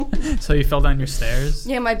So you fell down your stairs?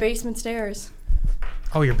 Yeah, my basement stairs.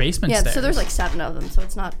 Oh, your basement stairs. Yeah, so there's like 7 of them, so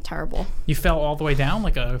it's not terrible. You fell all the way down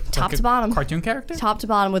like a to bottom cartoon character? Top to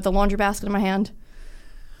bottom with the laundry basket in my hand.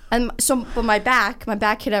 And so, but my back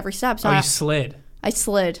hit every step. So you slid. I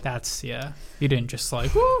slid. That's, yeah. You didn't just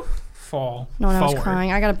like, fall No, forward. I was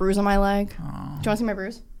crying. I got a bruise on my leg. Oh. Do you want to see my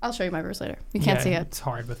bruise? I'll show you my bruise later. You can't see it. It's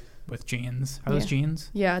hard with jeans. Are those jeans?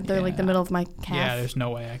 Yeah, they're like the middle of my calf. Yeah, there's no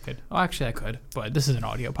way I could. Oh, actually, I could. But this is an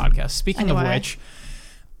audio podcast. Speaking of which,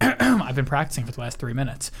 I've been practicing for the last 3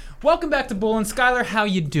 minutes. Welcome back to Bull and Skylar. How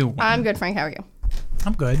you doing? I'm good, Frank. How are you?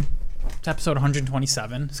 I'm good. It's episode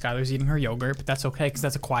 127. Skylar's eating her yogurt, but that's okay because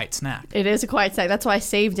that's a quiet snack. It is a quiet snack. That's why I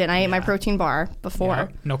saved it. I ate my protein bar before. Yeah,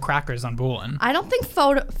 no crackers on Bullin. I don't think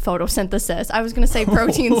photosynthesis. I was going to say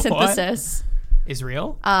protein synthesis. Is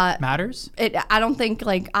real? Matters? I don't think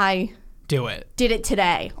like I do it. Did it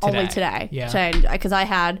today. Only today. Yeah. Because I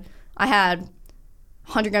had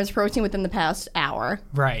 100 grams of protein within the past hour.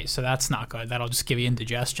 Right. So that's not good. That'll just give you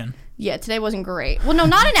indigestion. Yeah. Today wasn't great. Well, no,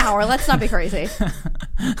 not an hour. Let's not be crazy.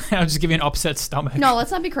 I'll just give you an upset stomach. No, let's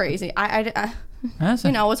not be crazy. It's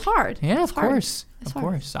hard. Yeah, it's of course. Of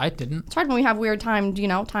course. I didn't. It's hard when we have weird time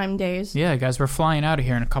days. Yeah, guys, we're flying out of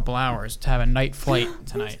here in a couple hours to have a night flight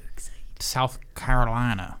tonight. South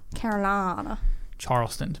Carolina.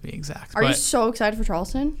 Charleston, to be exact. Are you so excited for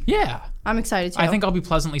Charleston? Yeah. I'm excited, too. I think I'll be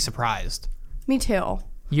pleasantly surprised. Me, too.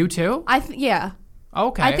 You, too? Yeah.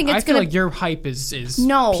 Okay. I think it's feel like your hype is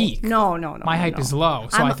peak. No. My hype is low,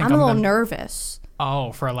 so I think I'm a little nervous.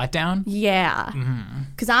 Oh, for a letdown? Yeah.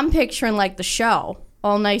 Because I'm picturing, like, the show.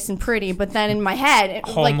 All nice and pretty, but then in my head,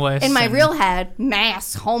 homeless, like in my real head,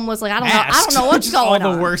 mass, homeless, like I don't know what's going on.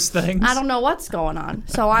 All the worst things. I don't know what's going on.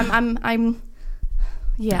 So I'm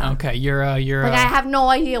yeah. Okay, you're like I have no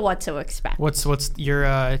idea what to expect.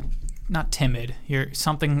 You're not timid. You're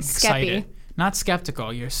something excited. Skeppy. Not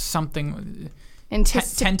skeptical. You're something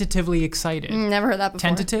tentatively excited. Never heard that before.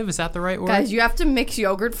 Tentative, is that the right word? Guys, you have to mix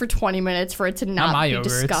yogurt for 20 minutes for it to not be yogurts.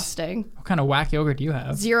 disgusting. What kind of whack yogurt do you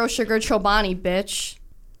have? 0 sugar Chobani, bitch.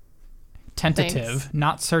 Tentative, Thanks.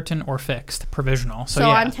 Not certain or fixed, provisional. So yeah,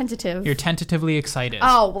 I'm tentative. You're tentatively excited.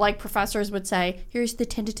 Oh, like professors would say, here's the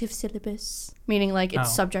tentative syllabus, meaning like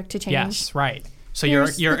it's subject to change. Yes, right. So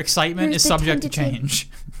your excitement is subject to change.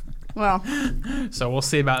 Well, so we'll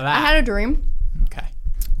see about that. I had a dream. Okay.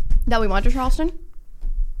 That we went to Charleston,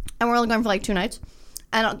 and we're only going for like 2 nights.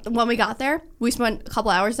 And when we got there, we spent a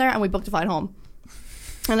couple hours there, and we booked a flight home.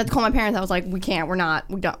 And I had to call my parents. I was like, we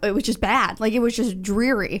don't. It was just bad. Like, it was just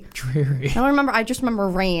dreary. I just remember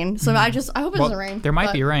rain. So I hope it doesn't rain. There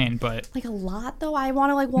might be rain, but. Like a lot, though? I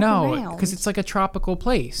want to, like, walk around. No, because it's like a tropical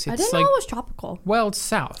place. I didn't know it was tropical. Well, it's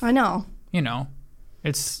south. I know.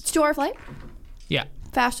 It's 2-hour flight? Yeah.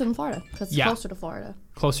 Faster than Florida, because it's closer to Florida.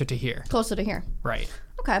 Closer to here. Right.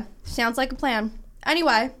 Okay. Sounds like a plan.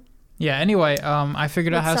 Anyway, I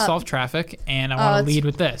figured out how to solve traffic, and I want to lead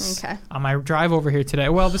with this. Okay. On my drive over here today,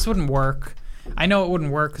 well, this wouldn't work. I know it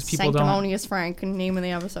wouldn't work because people Sanctimonious Frank, name of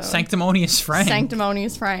the episode. Sanctimonious Frank.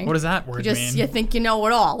 Sanctimonious Frank. What does that word mean? You think you know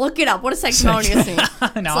it all. Look it up. What does sanctimonious mean?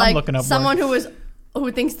 Now I'm looking up someone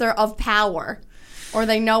who thinks they're of power, or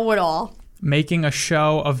they know it all. Making a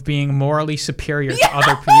show of being morally superior to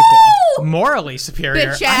other people. Morally superior?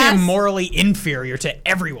 Bitch I ass. am morally inferior to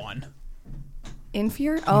everyone.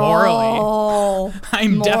 Inferior? Morally. Oh.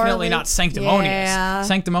 I'm definitely not sanctimonious. Yeah.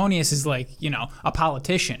 Sanctimonious is like, a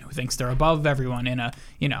politician who thinks they're above everyone in a,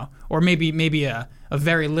 or maybe a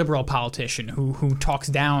very liberal politician who talks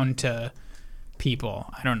down to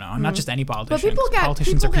people. I don't know. Not just any politician. But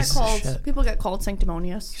politicians are pieces of shit. People get called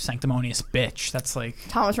sanctimonious. Sanctimonious bitch. That's like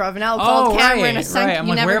Thomas Ravenel called Cameron a sanctimonious.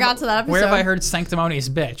 You never got to that episode. Where have I heard sanctimonious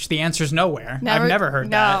bitch? The answer's nowhere. I've never heard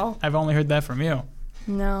that. I've only heard that from you.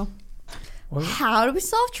 No. How do we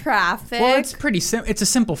solve traffic? Well, it's pretty simple. It's a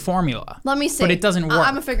simple formula. Let me see. But it doesn't work.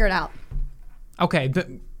 I'm gonna figure it out. Okay, but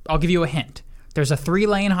I'll give you a hint. There's a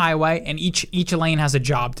 3-lane highway, and each lane has a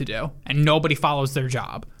job to do, and nobody follows their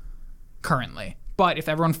job currently. But if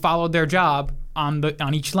everyone followed their job on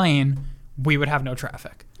each lane, we would have no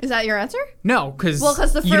traffic. Is that your answer? No, because the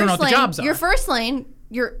first you don't know what lane, the jobs are. Your first lane,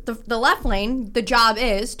 the left lane, the job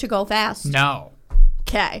is to go fast. No.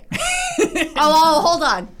 Okay. hold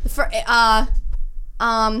on.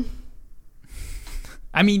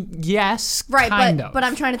 I mean, yes, right, kind of. But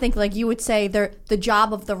I'm trying to think. Like you would say, the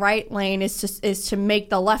job of the right lane is to make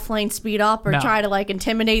the left lane speed up or try to like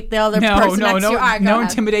intimidate the other person next to you. All right, no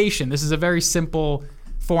intimidation. This is a very simple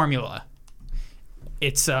formula.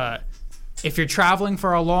 It's if you're traveling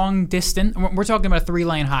for a long distance, we're talking about a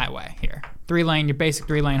 3-lane highway here. 3-lane, your basic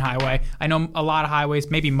 3-lane highway. I know a lot of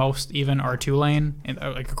highways, maybe most even, are 2-lane,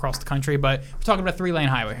 like across the country, but we're talking about a 3-lane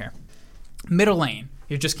highway here. Middle lane,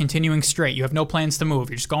 you're just continuing straight. You have no plans to move.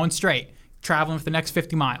 You're just going straight, traveling for the next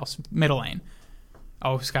 50 miles. Middle lane.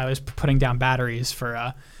 Oh, Skylar's putting down batteries for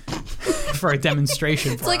a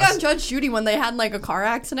demonstration. It's like on Judge Judy when they had like a car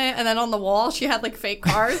accident, and then on the wall she had like fake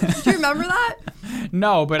cars. Do you remember that?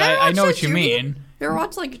 No, but I know what you mean. You ever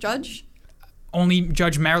watch like Judge? Only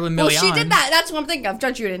Judge Marilyn Milian. Well, she did that. That's what I'm thinking of.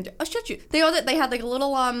 Judge Judy. Judge Judy. They had like a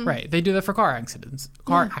little Right. They do that for car accidents.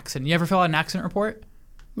 Accident. You ever fill out an accident report?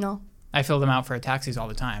 No. I fill them out for taxis all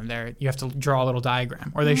the time. You have to draw a little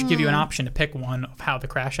diagram, or they should give you an option to pick one of how the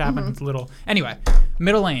crash happened. It's anyway,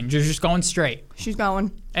 middle lane, you're just going straight. She's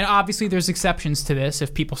going. And obviously, there's exceptions to this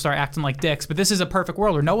if people start acting like dicks. But this is a perfect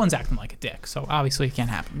world where no one's acting like a dick, so obviously it can't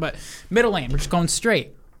happen. But middle lane, we're just going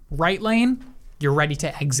straight. Right lane, you're ready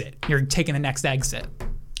to exit. You're taking the next exit.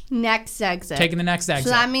 Next exit. Taking the next exit. So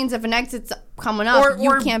that means if an exit's coming up,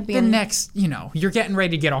 you can't be the next. You're getting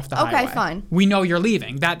ready to get off the highway. Okay, fine. We know you're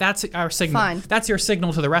leaving. That's our signal. Fine. That's your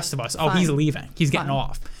signal to the rest of us. Oh, he's leaving. He's getting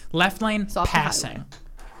off. Left lane, passing.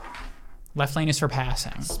 Left lane is for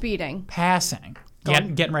passing. Speeding. Passing.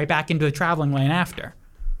 Getting right back into the traveling lane after.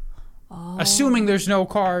 Oh. Assuming there's no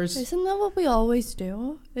cars. Isn't that what we always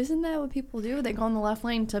do? Isn't that what people do? They go in the left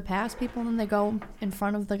lane to pass people, and then they go in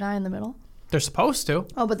front of the guy in the middle. They're supposed to.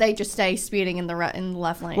 Oh, but they just stay speeding in the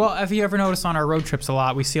left lane. Well, have you ever noticed on our road trips a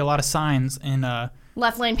lot, we see a lot of signs in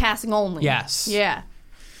left lane passing only. Yes. Yeah.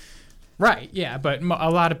 Right, yeah, but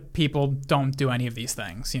a lot of people don't do any of these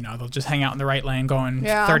things. They'll just hang out in the right lane going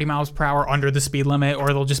 30 miles per hour under the speed limit,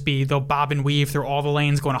 or they'll bob and weave through all the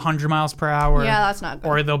lanes going 100 miles per hour. Yeah, that's not good.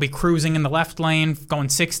 Or they'll be cruising in the left lane going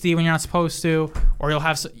 60 when you're not supposed to, or you'll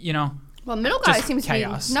have, Well, middle guy seems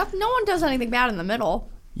chaos. to be no one does anything bad in the middle.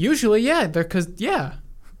 Usually, yeah, because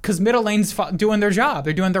middle lane's doing their job.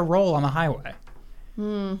 They're doing their role on the highway.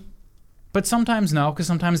 But sometimes no, because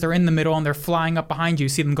sometimes they're in the middle and they're flying up behind you. You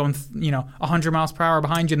see them going, 100 miles per hour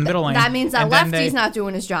behind you in the middle lane. That means that lefty's not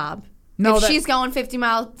doing his job. No, if she's going 50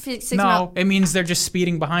 miles, 60 miles. No, it means they're just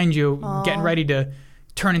speeding behind you, getting ready to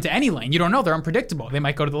turn into any lane. You don't know. They're unpredictable. They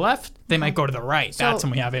might go to the left. They might go to the right. So, that's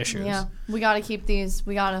when we have issues. Yeah, we got to keep these.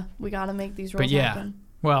 We gotta make these rules happen.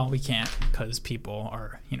 Well, we can't because people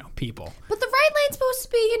are, people. But the right lane's supposed to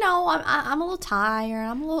be, I'm a little tired.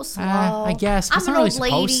 I'm a little slow. I guess. It's not really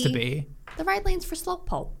supposed to be. The right lane's for slow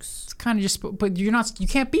pokes. It's kind of just, but you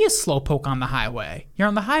can't be a slow poke on the highway. You're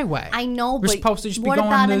on the highway. I know, We're but supposed to just be what going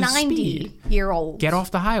about to a speed. 90-year-old? Get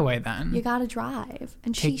off the highway then. You gotta drive,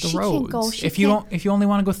 and take the she roads. Can't go. If you only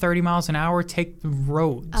want to go 30 miles an hour, take the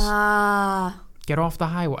roads. Get off the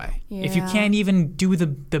highway. Yeah. If you can't even do the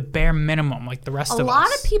bare minimum like the rest of us. A lot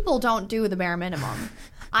of people don't do the bare minimum.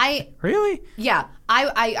 Really? Yeah.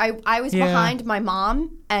 I was behind my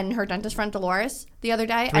mom and her dentist friend Dolores the other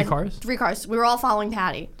day. Three cars. We were all following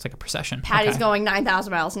Patty. It's like a procession. Patty's going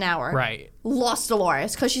 9,000 miles an hour. Right. Lost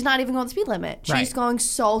Dolores because she's not even going the speed limit. She's going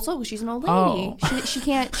so slow. She's an old lady. Oh. She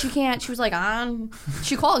can't. She was like,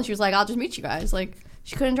 she called and she was like, I'll just meet you guys. Like,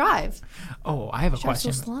 she couldn't drive. Oh, I have a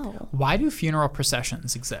question. So slow. Why do funeral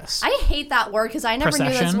processions exist? I hate that word because I never knew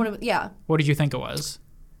that's what it was. Yeah. What did you think it was?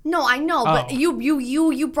 No, I know, but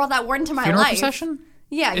you brought that word into my funeral life. Procession?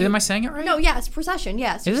 Yeah. Am I saying it right? No, yeah, it's procession.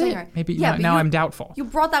 Yes, is it? Right. Maybe. Yeah, now I'm doubtful. You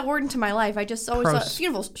brought that word into my life. I just always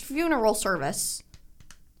thought funeral service.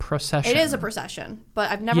 Procession. It is a procession, but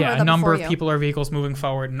I've never heard that a number before of people or vehicles moving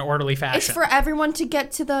forward in an orderly fashion. It's for everyone to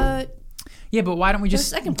get to the. Yeah, but why don't we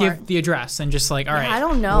just give the address and just like, all right, I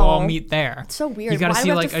don't know. We'll all meet there. It's so weird. You got to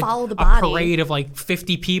see like a parade of like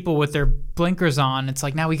 50 people with their blinkers on. It's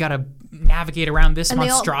like now we got to navigate around this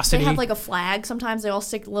monstrosity. They have like a flag. Sometimes they all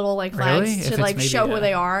stick little like flags to like show who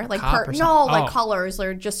they are. Like like colors,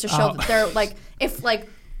 or just to show that they're like if like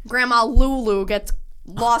Grandma Lulu gets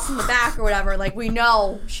lost in the back or whatever, like we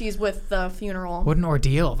know she's with the funeral. What an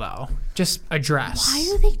ordeal though. Just address. Why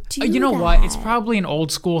do they do You know that? what? It's probably an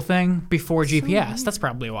old school thing before GPS. That's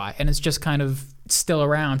probably why. And it's just kind of still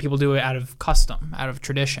around. People do it out of custom, out of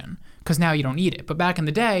tradition. Because now you don't need it. But back in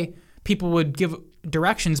the day, people would give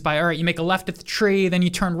directions by, all right, you make a left at the tree, then you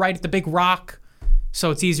turn right at the big rock.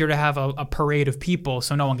 So it's easier to have a parade of people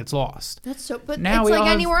so no one gets lost. That's so, but now it's like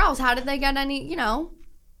anywhere else. How did they get any,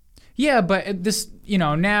 Yeah, but this,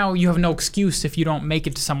 now you have no excuse if you don't make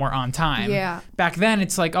it to somewhere on time. Yeah. Back then,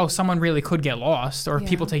 it's like, oh, someone really could get lost, or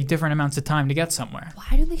people take different amounts of time to get somewhere.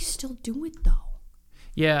 Why do they still do it, though?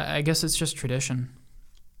 Yeah, I guess it's just tradition.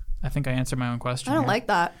 I think I answered my own question. I don't like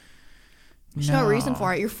that. There's no reason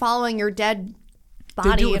for it. You're following your dead body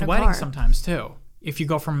they do it in with a weddings car. Sometimes, too.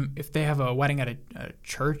 if they have a wedding at a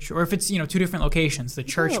church, or if it's, two different locations, the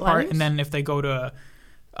church part, weddings? and then if they go to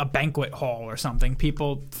a banquet hall or something,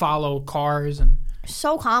 people follow cars and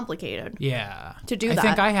So complicated. yeah. To do I that.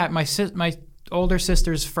 think I had my older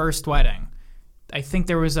sister's first wedding. I think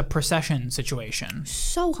there was a procession situation.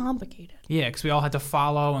 So complicated. Yeah, because we all had to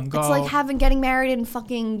follow and go. It's like getting married in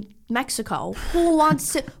fucking Mexico. Who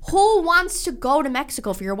wants to go to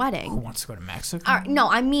Mexico for your Who wedding? wants to go to Mexico? No,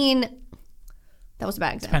 I mean, that was a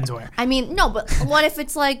bad example. Depends where. I mean, no, but what if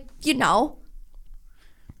it's like,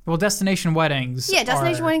 Well, destination weddings. Yeah,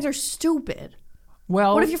 destination weddings are stupid.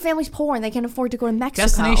 Well, What if your family's poor and they can't afford to go to Mexico?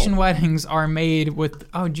 destination weddings are made with.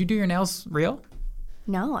 Oh, did you do your nails real?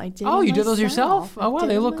 No, I did. Oh, you did those yourself? I Oh, wow, did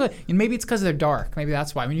they them look good. And maybe it's because they're dark. Maybe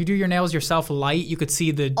that's why. When you do your nails yourself light, you could see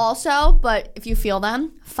the. Also, but if you feel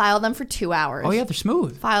them, file them for 2 hours. Oh yeah, they're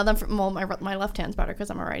smooth. File them for, well, my left hand's better because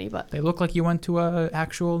I'm a righty, but They look like you went to a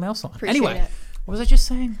actual nail salon. Appreciate Anyway, it. what was I just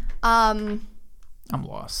saying? um, I'm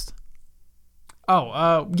lost.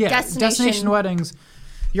 Oh, yeah. Destination- weddings.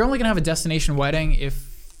 You're only gonna have a destination wedding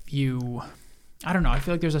if you. I don't know. I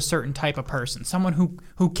feel like there's a certain type of person, someone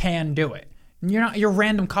who can do it. Your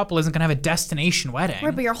random couple isn't gonna have a destination wedding.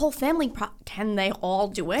 right, but your whole family, can they all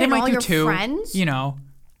do it? They and might all do your two. friends?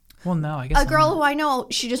 Well, no, I guess A not. girl who I know,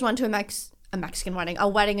 she just went to a Mexican wedding, a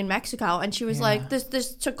wedding in Mexico, and she was like,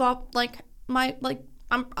 "This took off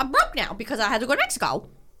I'm broke now because I had to go to Mexico."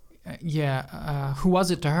 Yeah. Who was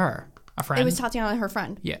it to her? A friend. It was Tatiana, her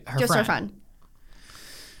friend. Yeah, her just friend. her friend.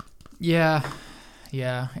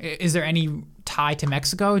 Yeah. Is there any tie to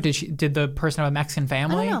Mexico? Did the person have a Mexican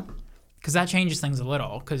family? I don't know. Because that changes things a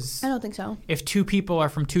little. Because I don't think so. if two people are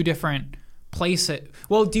from two different places,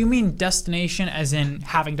 well, do you mean destination as in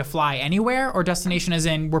having to fly anywhere, or destination as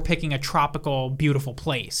in we're picking a tropical, beautiful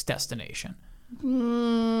place destination?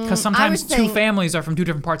 Because sometimes was two saying- families are from two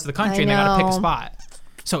different parts of the country I and they got to pick a know. spot.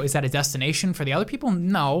 So is that a destination for the other people?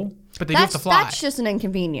 No, but they do have to fly. That's just an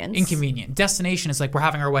inconvenience. Inconvenient. Destination is like we're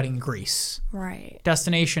having our wedding in Greece. Right.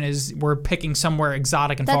 Destination is we're picking somewhere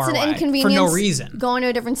exotic and That's far an away inconvenience. for no reason. Going to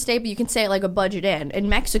a different state, but you can stay at like a budget inn. In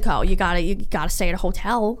Mexico, you gotta stay at a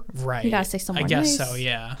hotel. Right. You gotta stay somewhere I guess nice. so.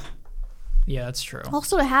 Yeah. Yeah, that's true.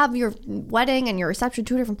 Also, to have your wedding and your reception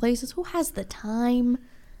two different places, who has the time?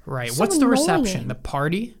 Right. so What's the annoying. reception? The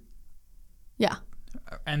party? Yeah.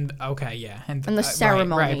 And okay, yeah. And the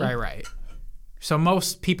ceremony. Right. So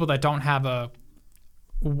most people that don't have a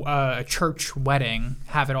church wedding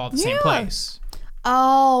have it all at the same Yeah. place.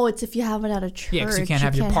 Oh, it's if you have it at a church. Yeah, because you can't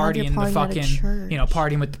have your party in the fucking,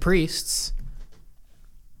 partying with the priests.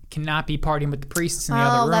 Cannot be partying with the priests in the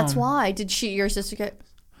other room. Oh, that's why. Did your sister get?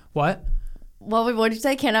 What? What did you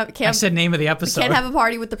say? Can't I said name of the episode. can't have a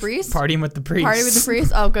party with the priest. Partying with the priests. Party with the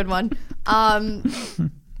priest. Oh, good one.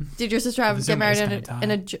 Did your sister get Zoom married is kinda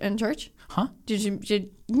in a church? Huh?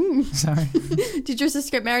 Sorry. Did your sister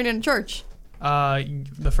get married in a church?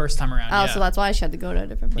 The first time around. Oh, yeah. so that's why she had to go to a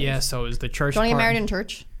different place. Yeah, so it was the church. Don't you get part. married in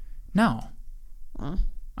church? No.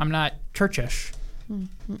 I'm not churchish.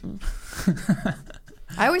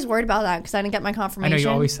 I always worried about that because I didn't get my I confirmation. know you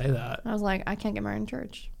always say that. I was like, I can't get married in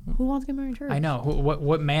church. Who wants to get married in church? I know.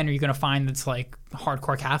 What man are you going to find that's like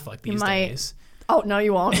hardcore Catholic these might. days? Oh, no,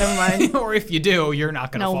 you won't. Never mind. Or if you do, you're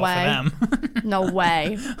not going to No fall way. for them. No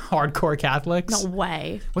way. Hardcore Catholics? No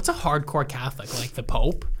way. What's a hardcore Catholic? Like the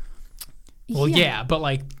Pope? Well, yeah, but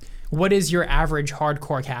like, what is your average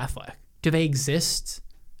hardcore Catholic? Do they exist?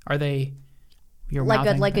 Are they? You're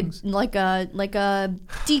mouthing things? like a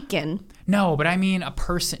deacon. No, but I mean a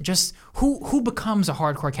person. Just who becomes a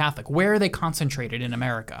hardcore Catholic? Where are they concentrated in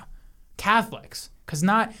America? Catholics, because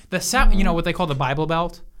not the South. You know what they call the Bible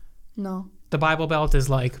Belt? No. The Bible Belt is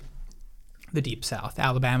like the Deep South,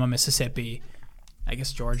 Alabama, Mississippi, I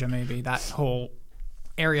guess Georgia, maybe that whole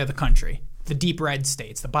area of the country. The deep red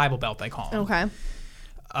states, the Bible Belt, they call them. Okay.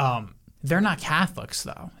 They're not Catholics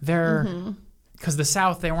though. They're because the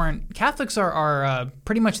South, they weren't. Catholics are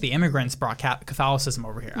pretty much the immigrants brought Catholicism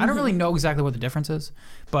over here. I don't really know exactly what the difference is,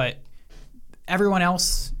 but everyone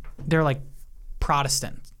else, they're like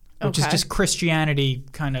Protestant, which is Okay. just Christianity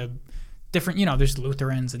kind of different. You know, there's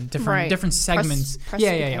Lutherans and different segments.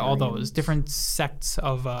 Yeah, all those different sects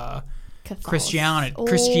of Christianity.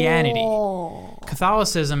 Oh.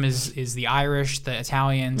 Catholicism is the Irish, the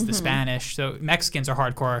Italians, the Spanish. So Mexicans are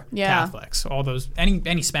hardcore Catholics. All those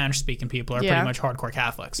any Spanish speaking people are pretty much hardcore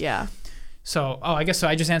Catholics. Yeah. So I guess so.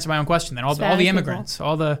 I just answered my own question then. All Spanish the immigrants, people.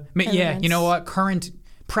 all the Immigrants. you know what,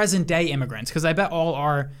 present day immigrants, because I bet all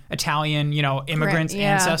our Italian immigrants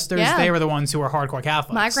ancestors, they were the ones who were hardcore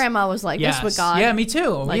Catholics. My grandma was like this with God. Yeah, me too.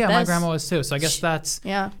 Like yeah, my this. grandma was too. So I guess that's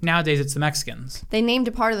Yeah. nowadays it's the Mexicans. They named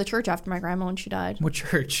a part of the church after my grandma when she died. What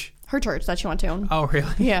church? Her church that she went to. Oh,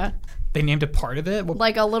 really? Yeah. They named a part of it?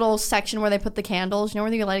 Like a little section where they put the candles. You know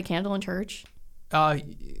where you light a candle in church? Not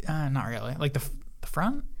really. Like the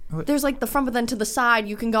front? There's like the front, but then to the side,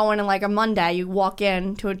 you can go in and like a Monday, you walk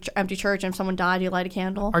in to an empty church, and if someone died, you light a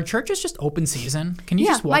candle. Are churches just open season? Can you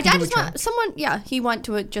just walk my dad into a just church? he went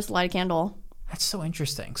to it just light a candle. That's so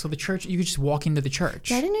interesting. So the church, you could just walk into the church.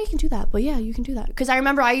 Yeah, I didn't know you can do that, but yeah, you can do that. Because I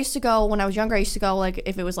remember I used to go when I was younger. I used to go like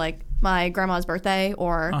if it was like my grandma's birthday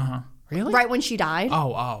or Really? right when she died.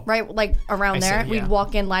 Oh. Right, like around there, see, we'd yeah.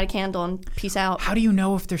 walk in, light a candle, and peace out. How do you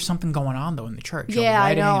know if there's something going on though in the church? Yeah,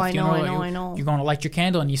 I know. You're going to light your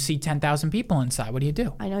candle and you see 10,000 people inside. What do you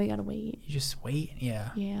do? I know you gotta wait. You just wait. Yeah.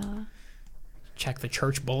 Yeah. Check the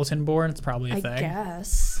church bulletin board. It's probably a thing. I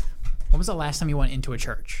guess. When was the last time you went into a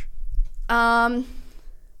church? Oh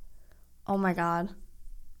my God.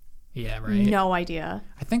 Yeah, right. No idea.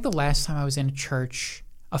 I think the last time I was in a church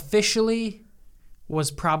officially was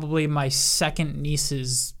probably my second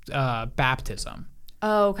niece's baptism.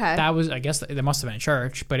 Oh, okay. That was, I guess, there must have been a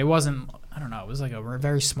church, but it wasn't. I don't know. It was like a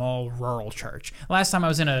very small rural church. Last time I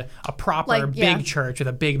was in a proper big church with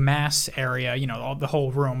a big mass area. You know, the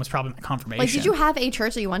whole room was probably my confirmation. Like, did you have a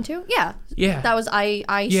church that you went to? Yeah. Yeah. That was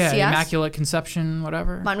ICS. Yeah, Immaculate Conception,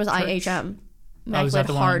 whatever. Mine was church. IHM. Was that Immaculate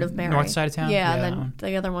the Heart one of Mary. North side of town? Yeah, and then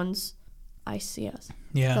the other one's ICS.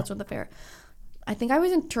 Yeah. That's what the fair. I think I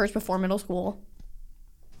was in church before middle school.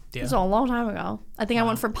 Yeah. It was a long time ago. I think I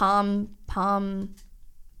went for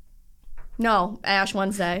Ash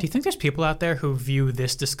Wednesday. Do you think there's people out there who view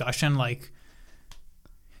this discussion like,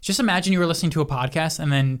 just imagine you were listening to a podcast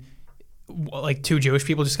and then like two Jewish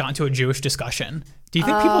people just got into a Jewish discussion. Do you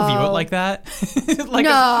think people view it like that? Like,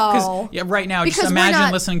 no. Yeah, right now, Because just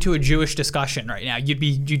imagine listening to a Jewish discussion right now.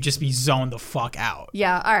 You'd just be zoned the fuck out.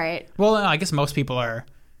 Yeah, all right. Well, no, I guess most people are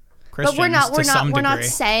Christians but to some degree. We're not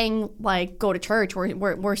saying like go to church.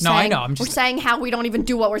 We're saying I know. we're saying how we don't even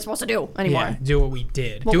do what we're supposed to do anymore. Yeah, do what we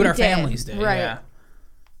did. What do what we our did. families did. Right. Yeah.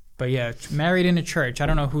 But yeah, married in a church. I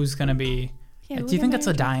don't know who's gonna be. Yeah, do you think that's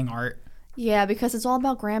a dying art? Yeah, because it's all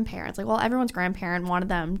about grandparents. Like, well, everyone's grandparent wanted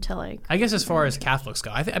them to like. I guess as far as Catholics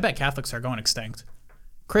go, I bet Catholics are going extinct.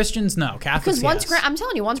 Christians, no. Catholics, Because once yes. I'm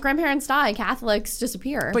telling you, once grandparents die, Catholics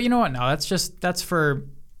disappear. But you know what? No, that's for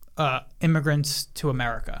immigrants to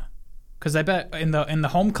America. Because I bet in the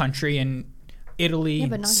home country in Italy,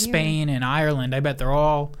 but not Spain, and Ireland, I bet they're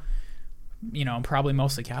all, probably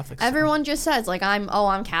mostly Catholics. Everyone just says like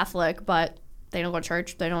I'm Catholic, but they don't go to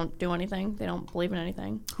church. They don't do anything. They don't believe in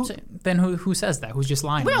anything. Then who says that? Who's just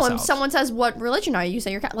lying? Well, no, when themselves? someone says what religion are you? You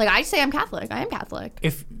say you're Catholic. Like I say I'm Catholic. I am Catholic.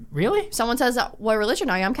 If really, someone says what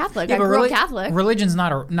religion are you? I'm Catholic. Yeah, I grew up Catholic. Religion's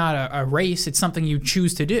not a race. It's something you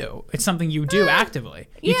choose to do. It's something you do actively.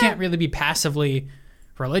 You can't really be passively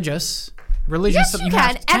religious. Religion. Yes, you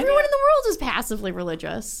can. Everyone in the world is passively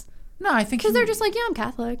religious. No, I think because they're just like, yeah, I'm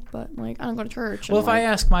Catholic, but like I don't go to church. Well, if I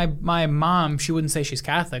ask my mom, she wouldn't say she's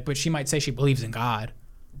Catholic, but she might say she believes in God.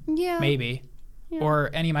 Yeah. Maybe. Yeah. Or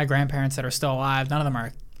any of my grandparents that are still alive, none of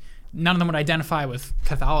them would identify with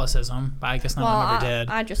Catholicism, but I guess none of them ever did.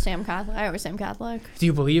 I just say I'm Catholic. I always say I'm Catholic. Do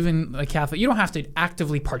you believe in a Catholic? You don't have to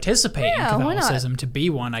actively participate in Catholicism to be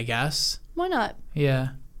one, I guess. Why not? Yeah.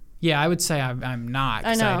 Yeah, I would say I'm not.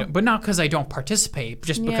 I know. But not because I don't participate,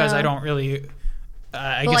 just because I don't really,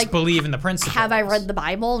 believe in the principles. Have I read the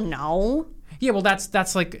Bible? No. Yeah, well,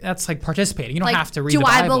 that's like participating. You don't have to read the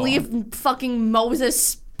Bible. Do I believe fucking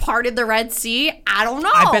Moses parted the Red Sea? I don't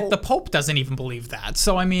know. I bet the Pope doesn't even believe that.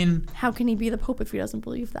 So, I mean... How can he be the Pope if he doesn't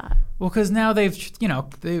believe that? Well, because now they've,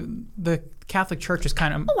 the Catholic Church is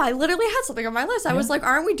kind of... Oh, I literally had something on my list. I was like,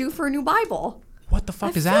 aren't we due for a new Bible? What the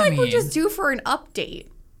fuck does that mean? I feel like we're just due for an update.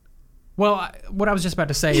 Well, what I was just about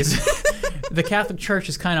to say is the Catholic Church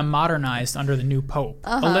is kind of modernized under the new Pope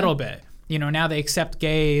a little bit. Now they accept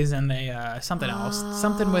gays and they something else,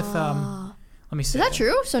 something with let me see. Is that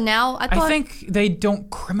true? So now I think they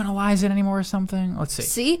don't criminalize it anymore or something. Let's see.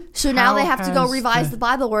 See, so now they have to go revise the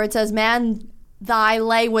Bible where it says, "Man, thy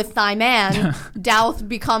lay with thy man, doth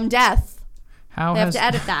become death." They have to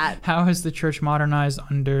edit that. How has the church modernized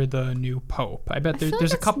under the new Pope? I bet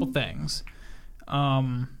there's a couple things.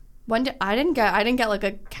 I didn't get like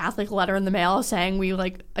a Catholic letter in the mail saying we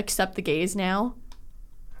like accept the gays now.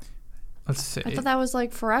 Let's see. I thought that was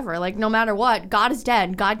like forever. Like no matter what, God is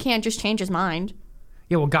dead. God can't just change his mind.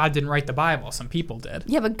 Yeah, well, God didn't write the Bible. Some people did.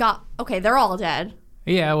 Yeah, but God. Okay, they're all dead.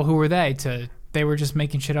 Yeah, well, who were they? They were just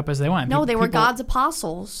making shit up as they went. No, they were God's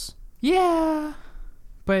apostles. Yeah,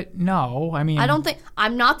 but no, I mean, I don't think.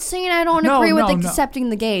 I'm not saying I don't agree with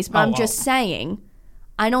accepting the gays, but I'm just saying,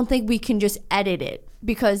 I don't think we can just edit it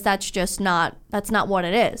that's not what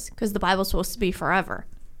it is. Because the Bible's supposed to be forever.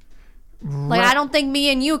 Like don't think me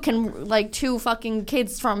and you can, like, two fucking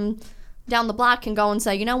kids from down the block can go and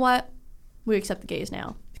say, you know what? We accept the gays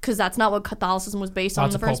now. Because that's not what Catholicism was based on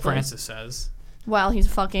in the first Pope place. Francis says. Well, he's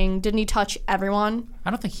fucking... Didn't he touch everyone? I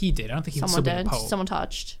don't think he did. I don't think he was Someone still did. a pope. Someone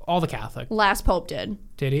touched. All the Catholic. Last pope did.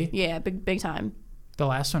 Did he? Yeah, big time. The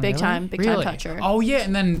last one, Big really? time toucher. Oh yeah,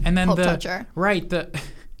 and then Pope the toucher. right the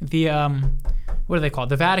what are they called?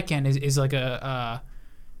 The Vatican is like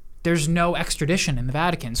there's no extradition in the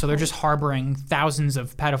Vatican, so they're just harboring thousands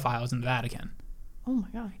of pedophiles in the Vatican. Oh my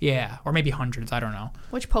god. Yeah, or maybe hundreds. I don't know.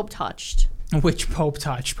 Which pope touched? Which pope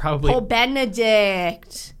touched? Probably. Pope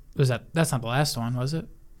Benedict. Was that? That's not the last one, was it?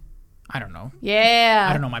 I don't know. Yeah.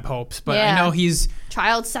 I don't know my popes, but Yeah. I know he's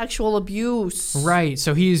Child sexual abuse. right.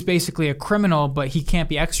 So he's basically a criminal, but he can't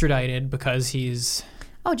be extradited because he's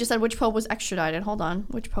Oh, it just said which pope was extradited. Hold on.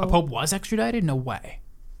 Which pope? a pope was extradited. No way.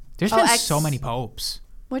 There's Oh, been so many popes.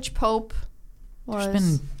 Which pope was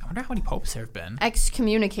There's been. I wonder how many popes there have been.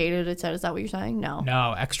 excommunicated? It said. Is that what you're saying? No.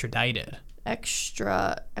 No, extradited.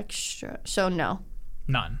 Extra. So no.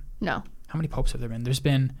 None. No. How many popes have there been? There's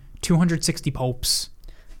been 260 popes.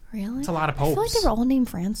 Really? That's a lot of I feel like popes. they were all named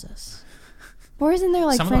Francis. Or isn't there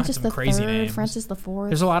like Some of them have Francis some the crazy Third, names. Francis the Fourth?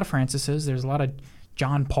 There's a lot of Francises. There's a lot of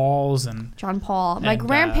John Pauls and John Paul. My And,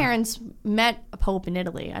 grandparents met a pope in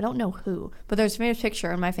Italy. I don't know who, but there's a famous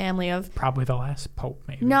picture in my family of. probably the last pope,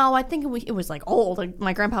 maybe. No, I think it was like old. Like,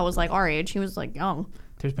 my grandpa was like our age. He was like young.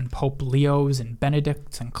 There's been Pope Leos and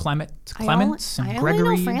Benedicts and Clements I and only know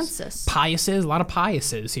Gregories. Francis. Piuses, a lot of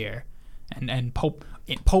Piuses here. And Pope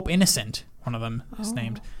Innocent, one of them is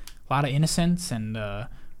named. A lot of Innocents and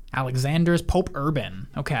Alexander's. Pope Urban.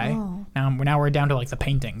 Okay. Oh. Now we're down to like the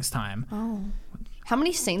paintings time. Oh. How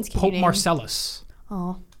many saints can Pope you name? Marcellus.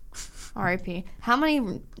 Oh. R.I.P. How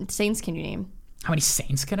many saints can you name? How many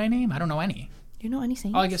saints can I name? I don't know any. Do you know any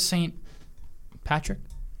saints? Oh, I guess Saint Patrick.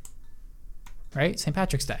 Right? St.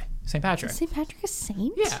 Patrick's Day. St. Patrick. St. Patrick a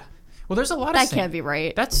saint? Yeah. Well, there's a lot of That saints. can't be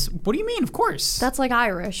right. That's, what do you mean? Of course. That's like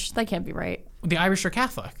Irish. That can't be right. The Irish are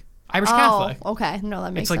Catholic. Irish Catholic. Oh, okay. No,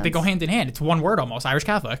 that makes It's like sense. they go hand in hand. It's one word almost. Irish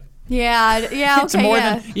Catholic. Yeah, okay, It's more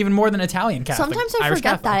yeah. than even more than Italian Catholic. Sometimes I Irish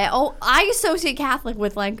forget Catholic. that. I associate Catholic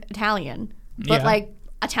with like Italian, but Yeah. like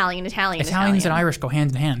Italians Italians and Irish go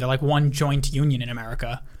hand in hand. They're like one joint union in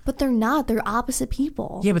America. But they're not. They're opposite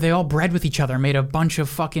people. Yeah, but they all bred with each other and made a bunch of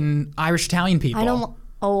fucking Irish Italian people. I don't.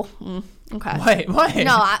 Oh, okay. What?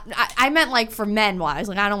 No, I meant like for men wise.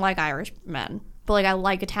 Like I don't like Irish men, but like I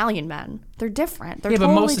like Italian men. They're different. They're Yeah,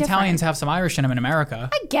 totally but most different. Italians have some Irish in them in America.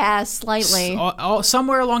 I guess slightly.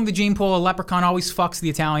 Somewhere along the gene pool, a leprechaun always fucks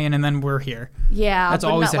the Italian, and then we're here. Yeah, That's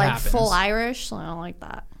but always not it like happens. full Irish. I don't like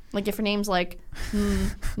that. Like if your name's like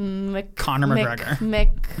Conor McGregor.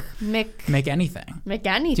 Mick Make anything.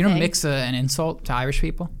 anything. Do you know mix an insult to Irish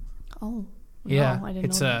people? Oh, Yeah, no, I didn't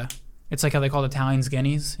it's know that. it's like how they called Italians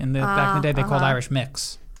guineas in the back in the day. They called Irish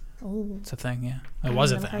mix. Oh, It's a thing. Yeah, it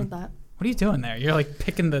was a never thing. heard that. What are you doing there? You're like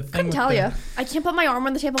picking the thing. Couldn't with tell the- you. I can't put my arm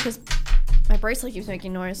on the table because my bracelet keeps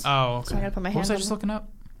making noise. Oh, okay. So I gotta put my What was hand I on just it. looking up?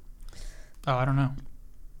 Oh, I don't know.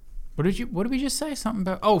 What did we just say? Something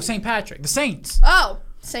about St. Patrick, the saints. Oh,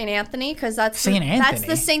 Saint Anthony, because that's Saint That's Anthony?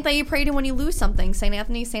 the saint that you pray to when you lose something. Saint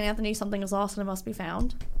Anthony, something is lost and it must be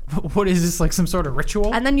found. What is this, like some sort of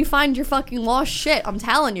ritual? And then you find your fucking lost shit. I'm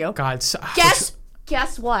telling you. God,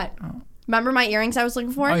 Guess what? Remember my earrings I was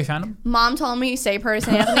looking for? Oh, you found them? Mom told me say a prayer to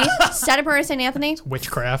Saint Anthony. Said a prayer to Saint Anthony.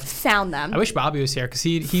 Witchcraft. Found them. I wish Bobby was here because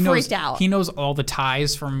he knows Freaked out. he knows all the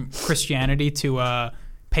ties from Christianity to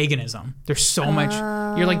paganism. There's so much.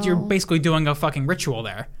 You're basically doing a fucking ritual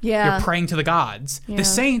there. Yeah. You're praying to the gods. Yeah. The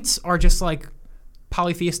saints are just like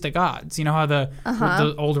polytheistic gods. You know how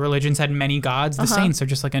the old religions had many gods. The saints are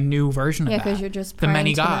just like a new version of Yeah, that. 'cause you're just the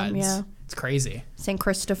many praying to gods. them, yeah. It's crazy. Saint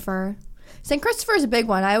Christopher. Saint Christopher is a big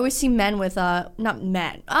one. I always see men with not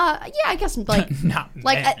men. Yeah, I guess like Not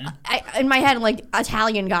like men. I, in my head like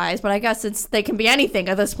Italian guys, but I guess they can be anything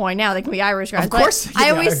at this point now. They can be Irish guys. Of course But they can I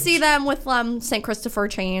be always Irish. see them with Saint Christopher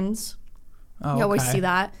chains. Oh, You always okay. see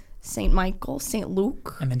that. Saint Michael, Saint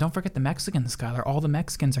Luke. And then don't forget the Mexicans, Skylar. All the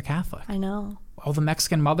Mexicans are Catholic. I know. All the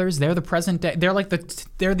Mexican mothers, they're the present day. They're like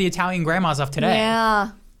they're the Italian grandmas of today.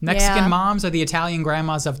 Yeah. Mexican yeah. moms are the Italian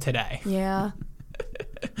grandmas of today Yeah.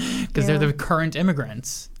 because they're the current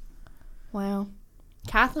immigrants. Wow.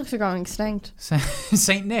 Catholics are going extinct.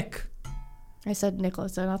 Saint Nick. I said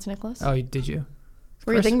Nicholas. Did I not say Nicholas? Oh, did you?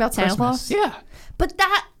 Were you thinking about Santa Christmas. Claus? Yeah, But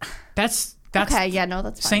that's okay. Yeah. No,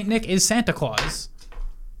 that's fine. Saint Nick is Santa Claus.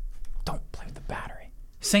 Don't play with the battery.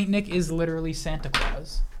 Saint Nick is literally Santa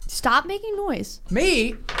Claus. Stop making noise.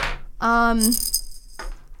 Me?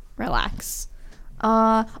 Relax.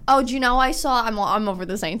 Do you know I saw? I'm over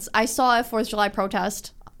the Saints. I saw a 4th of July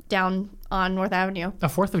protest down on North Avenue. A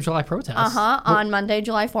 4th of July protest. On Monday,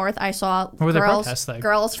 July 4th, I saw were they protesting?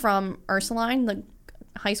 girls from Ursuline, the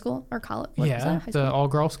high school or college. What is Yeah, that? High school? the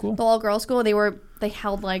all-girls school. The all-girls school. They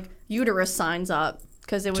held like uterus signs up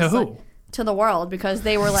because it was To who? like, to the world, because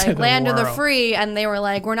they were To like the land of the world. free, and they were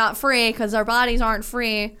like, we're not free because our bodies aren't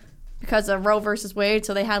free because of Roe versus Wade.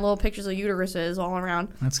 So they had little pictures of uteruses all around.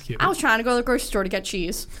 That's cute. I was trying to go to the grocery store to get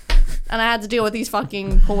cheese, and I had to deal with these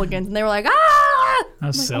fucking hooligans, and they were like, ah!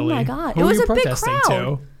 That's like, silly. oh my God. Who It are was you a big protesting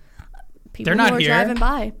crowd. to? People They're not who were here. driving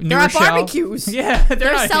by. New They're at Rochelle. barbecues. Yeah, they're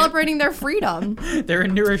They're not celebrating their freedom. Here. They're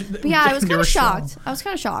in New. But yeah, I was kind of shocked. I was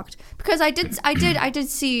kind of shocked because I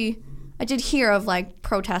did hear of like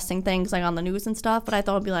protesting things like on the news and stuff, but I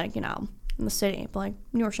thought it'd be like, you know, in the city, but like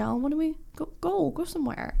New Rochelle, what do we go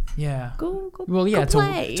somewhere? Yeah. Go. Well, yeah, go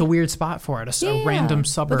play. it's a weird spot for it. A Yeah. random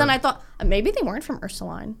suburb. But then I thought maybe they weren't from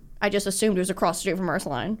Ursuline. I just assumed it was across the street from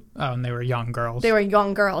Ursuline. Oh, and they were young girls. They were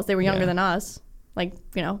young girls. They were younger Yeah. than us, like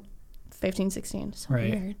 15, 16. So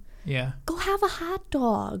Right. weird. Yeah. Go have a hot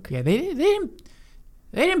dog. Yeah. They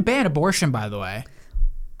didn't ban abortion, by the way.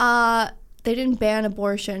 They didn't ban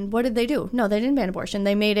abortion. What did they do? No, they didn't ban abortion.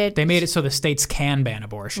 They made it. They made it so the states can ban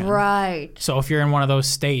abortion. Right. So if you're in one of those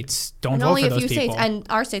states, don't And vote only for a those few people. states, and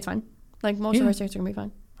our state's fine. Like most of Yeah. our states are gonna be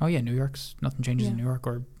fine. Oh yeah, New York's nothing changes in New York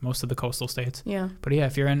or most of the coastal states. Yeah. But yeah,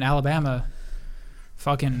 if you're in Alabama,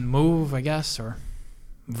 fucking move, I guess, or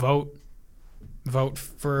vote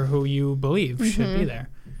for who you believe should be there.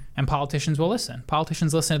 And politicians will listen.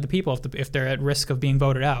 Politicians listen to the people if they're at risk of being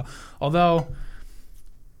voted out. Although,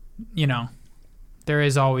 you know, there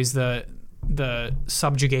is always the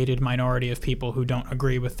subjugated minority of people who don't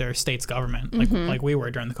agree with their state's government, like we were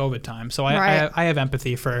during the COVID time. So Right. I have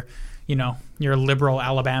empathy for, you know, your liberal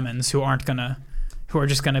Alabamans who are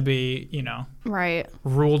just gonna be, you know, Right.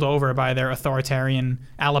 ruled over by their authoritarian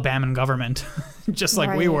Alabaman government, just like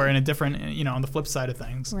we Right. were in a different, you know, on the flip side of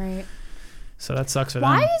things. Right. So that sucks for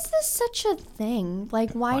Why them. is this such a thing?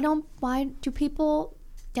 Like, why do people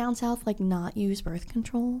down south like not use birth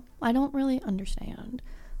control? I don't really understand.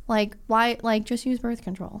 Like, why? Like, just use birth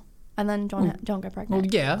control and then don't get pregnant. Well,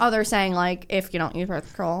 yeah. Oh, they're saying like if you don't use birth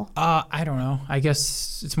control. I don't know. I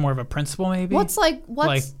guess it's more of a principle, maybe. What's like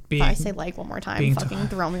if I say like one more time, being fucking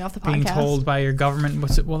throw me off the podcast. being told by your government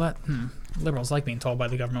what's it? Well, that liberals like being told by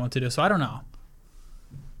the government what to do. So I don't know.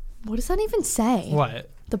 What does that even say?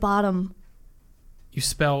 What? The bottom. You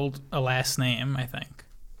spelled a last name, I think.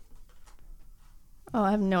 Oh,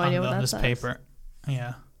 I have no idea what on that this says. paper.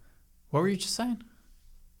 Yeah. What were you just saying?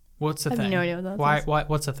 What's the I have thing? no idea what that Why? says.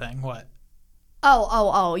 What's the thing? What?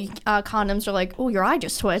 Oh! Condoms are like, oh, your eye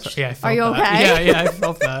just twitched. Yeah, I felt Are you that. okay? Yeah, I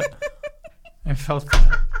felt that. I felt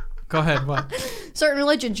that. Go ahead. What? Certain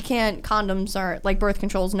religions you can't. Condoms are like birth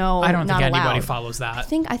controls. No, I don't not think anybody allowed. follows that. I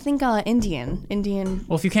think Indian.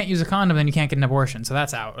 Well, if you can't use a condom, then you can't get an abortion. So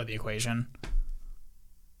that's out of the equation.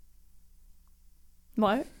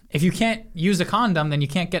 What? If you can't use a condom, then you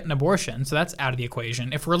can't get an abortion. So that's out of the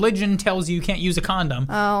equation. If religion tells you can't use a condom,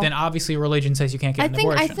 then obviously religion says you can't get an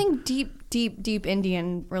abortion. I think deep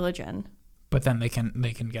Indian religion. But then they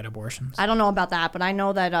can get abortions. I don't know about that, but I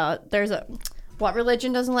know that there's what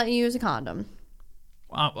religion doesn't let you use a condom?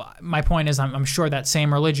 My point is, I'm sure that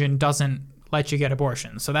same religion doesn't let you get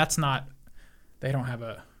abortions. So that's not. They don't have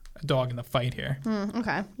a dog in the fight here.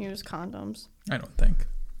 Okay, use condoms. I don't think.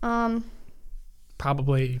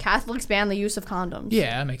 Probably. Catholics ban the use of condoms.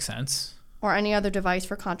 Yeah, that makes sense. Or any other device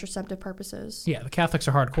for contraceptive purposes. Yeah, the Catholics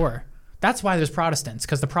are hardcore. That's why there's Protestants,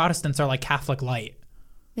 because the Protestants are like Catholic light.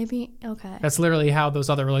 Maybe okay. That's literally how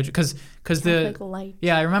those other religions, because Catholic light.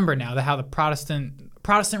 Yeah, I remember now how the Protestant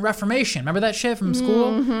Reformation. Remember that shit from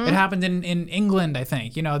school? Mm-hmm. It happened in England, I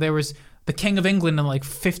think. You know, there was the King of England in like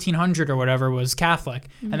 1500 or whatever was Catholic,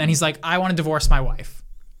 and then he's like, I want to divorce my wife.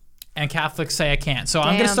 And Catholics say I can't. So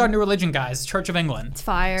I'm going to start a new religion, guys. Church of England. It's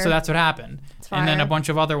fire. So that's what happened. It's fire. And then a bunch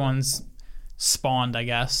of other ones spawned, I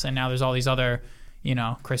guess. And now there's all these other, you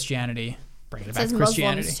know, Christianity. Bringing it back to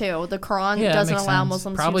Christianity. Muslims too. The Quran Yeah, doesn't makes allow sense.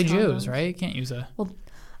 Muslims Probably to use Jews, condoms. right? You can't use a... Well,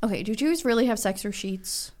 okay, do Jews really have sex through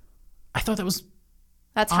sheets? I thought that was...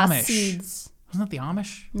 That's Amish. Hasids. Wasn't that the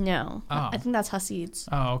Amish? No. Oh. I think that's Hasids.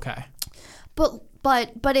 Oh, okay.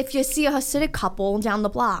 But if you see a Hasidic couple down the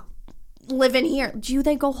block living here, do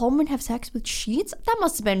they go home and have sex with sheets? That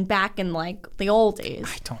must have been back in like the old days.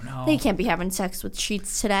 I don't know. They can't be having sex with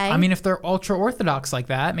sheets today. I mean, if they're ultra orthodox like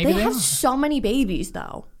that, maybe they they have are. so many babies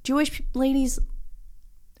though. Jewish ladies.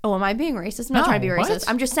 Oh, am I being racist? I'm not trying to be No, racist. what?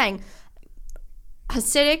 I'm just saying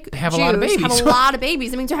Hasidic They have a Jews lot of babies. have a lot of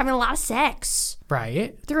babies. That means they're having a lot of sex.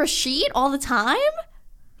 Right? Through a sheet all the time?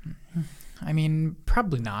 I mean,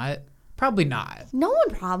 probably not. Probably not. No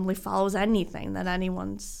one probably follows anything that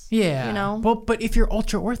anyone's. Yeah. You know? Well, but if you're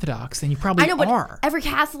ultra orthodox, then you probably I know, but are. every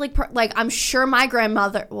Catholic, like, I'm sure my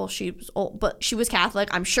grandmother, well, she was old, but she was Catholic.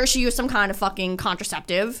 I'm sure she used some kind of fucking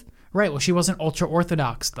contraceptive. Right. Well, she wasn't ultra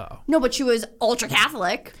orthodox though. No, but she was ultra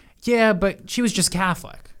Catholic. Yeah, but she was just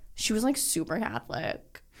Catholic. She was like super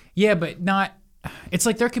Catholic. Yeah, but not. It's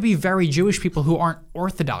like there could be very Jewish people who aren't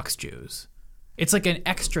Orthodox Jews. It's like an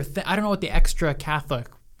extra thing. I don't know what the extra Catholic.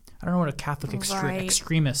 I don't know what a Catholic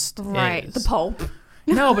extremist Right. is. The Pope.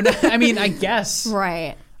 No, but I mean, I guess.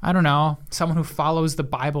 Right. I don't know. Someone who follows the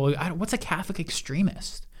Bible. What's a Catholic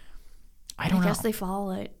extremist? I don't know. I guess they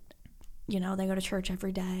follow it. You know, they go to church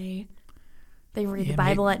every day. They read the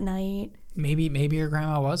Bible at night. Maybe your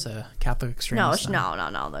grandma was a Catholic extremist.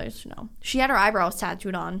 No. She had her eyebrows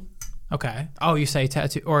tattooed on. Okay. Oh, you say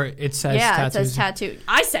tattoo, or it says Yeah, tattoos. it says tattoo.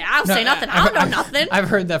 I don't say nothing. I don't know nothing. I've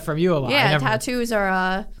heard that from you a lot. Yeah, tattoos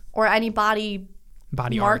are or any body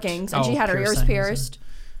markings, and she had her ears pierced.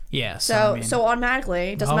 Yeah. So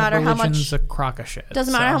automatically, doesn't matter how much. Religion's a crock of shit.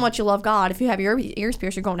 Doesn't matter how much you love God. If you have your ears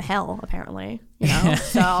pierced, you're going to hell. Apparently, you know.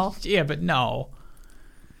 So yeah, but no.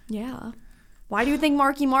 Yeah. Why do you think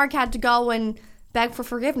Marky Mark had to go and beg for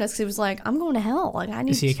forgiveness? Because he was like, I'm going to hell. Like, I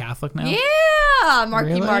need. Is he a Catholic now? Yeah, Marky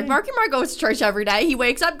Really? Mark. Marky Mark goes to church every day. He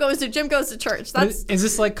wakes up, goes to gym, goes to church. That's Is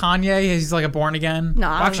this like Kanye? He's like a born again? No,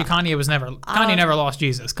 Well, actually, Kanye was never. Kanye never lost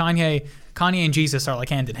Jesus. Kanye and Jesus are like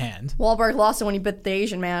hand in hand. Wahlberg lost it when he bit the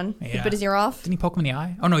Asian man. He Yeah. bit his ear off. Didn't he poke him in the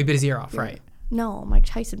eye? Oh no, he bit his ear off. Right. No, Mike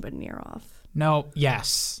Tyson bit an ear off. No.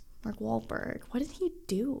 Yes. Mark Wahlberg. What did he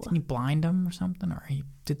do? Didn't he blind him or something, or he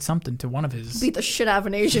did something to one of his? Beat the shit out of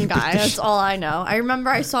an Asian guy. That's all I know. I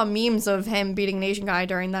remember I saw memes of him beating an Asian guy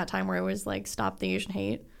during that time where it was like stop the Asian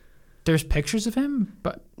hate. There's pictures of him,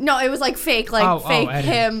 but No, it was like fake,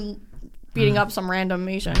 him beating up some random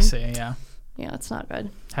Asian. I see. Yeah. Yeah, it's not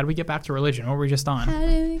good. How do we get back to religion? What were we just on? How do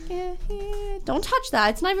we get here? Don't touch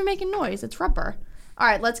that. It's not even making noise. It's rubber. All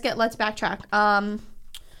right, let's backtrack.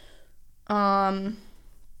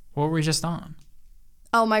 What were we just on?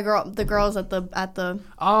 Oh, the girls at the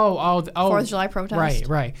Oh, 4th of July protest.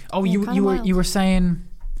 Right. Oh, Yeah, you were saying,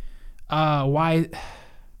 why?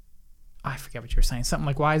 I forget what you were saying. Something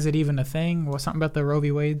like, why is it even a thing? Or something about the Roe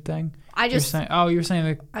v. Wade thing. You were saying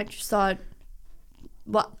that. I just thought,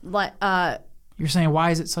 You're saying,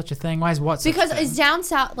 why is it such a thing? Why is what? Such because a thing? it's down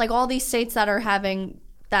south, like all these states that are having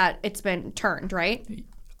that it's been turned, right?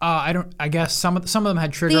 I guess some of them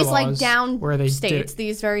had trigger These laws like down where they states,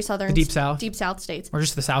 these very southern, the deep south states, or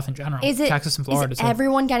just the South in general. Is it Texas and Florida? Is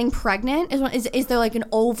everyone getting pregnant? Is there like an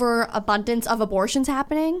overabundance of abortions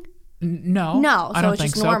happening? No, so I don't it's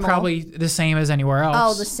think just so. normal. Probably the same as anywhere else.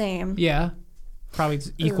 Oh, the same. Yeah, probably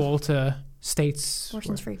equal to states.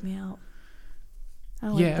 Abortions freak me out. I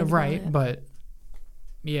don't Yeah, think right, about it. but.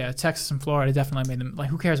 Yeah, Texas and Florida definitely made them. Like,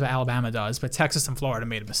 who cares what Alabama does? But Texas and Florida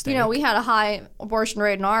made a mistake. You know, we had a high abortion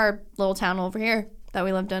rate in our little town over here that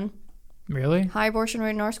we lived in. Really? High abortion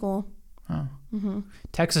rate in our school. Oh. Mm-hmm.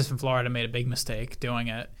 Texas and Florida made a big mistake doing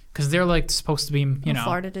it because they're like supposed to be,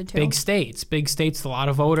 Florida did too. big states, a lot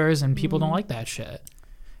of voters, and people don't like that shit.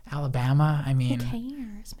 Alabama, I mean, Who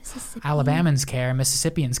cares? Mississippi. Alabamans care,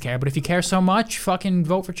 Mississippians care, but if you care so much, fucking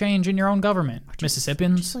vote for change in your own government.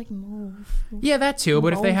 Mississippians, Just like move. yeah, that too.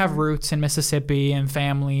 But if they have over. roots in Mississippi and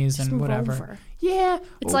families Just and move whatever, over. yeah,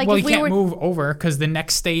 It's like well, if you we can't were- move over because the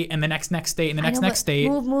next state and the next state and the next state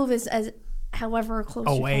Move is as however close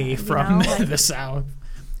away you can, from you know? Like, the South,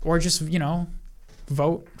 or just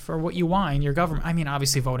vote for what you want in your government. I mean,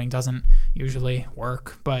 obviously, voting doesn't usually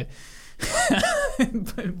work, but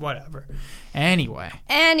but whatever. Anyway,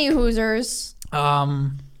 any Hoosers.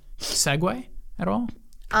 segue at all?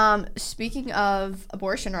 Speaking of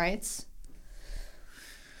abortion rights.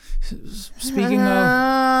 Speaking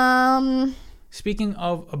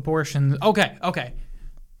of abortion. Okay.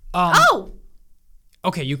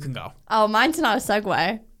 Okay, you can go. Oh, mine's not a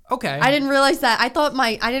segue. Okay. I didn't realize that. I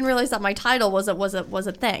didn't realize that my title was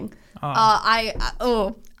a thing.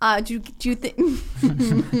 Do you think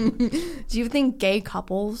do you think gay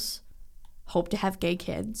couples hope to have gay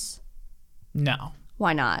kids? No.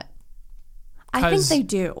 Why not? I think they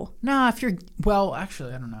do. Nah,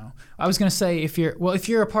 actually, I don't know. I was gonna say if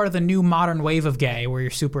you're a part of the new modern wave of gay, where you're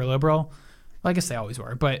super liberal, well, I guess they always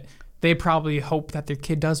were, but they probably hope that their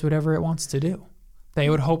kid does whatever it wants to do. They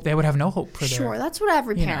would have no hope for their. Sure, that's what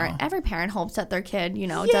every parent hopes that their kid, does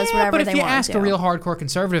whatever they want to do. But if you ask a real hardcore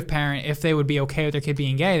conservative parent if they would be okay with their kid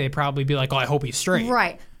being gay, they'd probably be like, "Oh, I hope he's straight."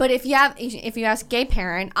 Right. But if you ask gay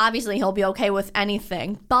parent, obviously he'll be okay with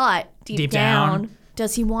anything. But deep down,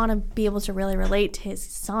 does he want to be able to really relate to his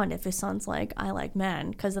son if his son's like, I like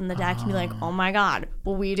men? Because then the dad can be like, oh my God,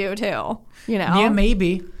 well, we do too. You know? Yeah,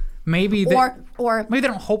 maybe. Maybe they, or maybe they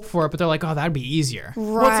don't hope for it, but they're like, oh, that'd be easier.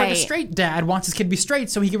 Right. Well, it's like a straight dad wants his kid to be straight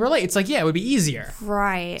so he can relate. It's like, yeah, it would be easier.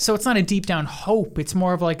 Right. So it's not a deep down hope. It's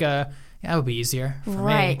more of like a, yeah, it would be easier for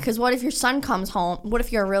Right. me. Because what if your son comes home? What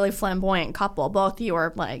if you're a really flamboyant couple? Both of you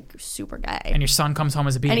are like super gay. And your son comes home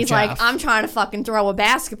as a BHF. And he's like, I'm trying to fucking throw a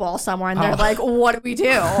basketball somewhere. And they're Oh. like, what do we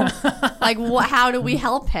do? Like, how do we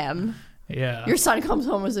help him? yeah. Your son comes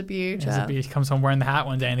home as a BHF. As a B comes home wearing the hat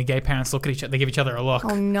one day, and the gay parents look at each other. They give each other a look.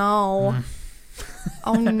 Oh, no.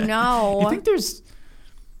 Oh, no. You think there's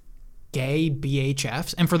gay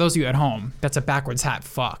BHFs? And for those of you at home, that's a backwards hat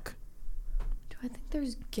fuck. Do I think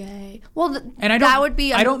there's gay? Well, And I don't, that would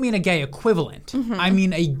be I don't mean a gay equivalent. I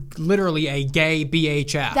mean literally a gay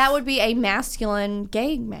BHF. that would be a masculine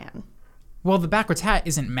gay man. Well, the backwards hat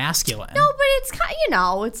isn't masculine. No, but it's kind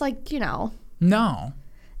of, it's like, No.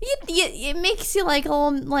 it makes you like,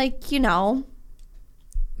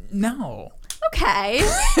 No. okay.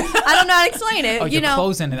 I don't know how to explain it. Oh, you're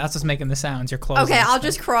closing it. That's what's making the sounds. You're closing. Okay, it. I'll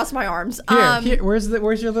just cross my arms. Here, where's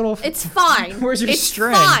your little? It's fine. Where's your it's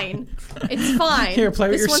string? Fine. It's fine. Here, play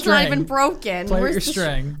with this your one's not string. even broken. Play with Where's your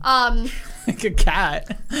the string. Like a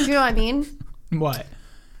cat. Do you know what I mean? What?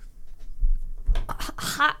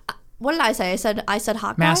 What did I say? I said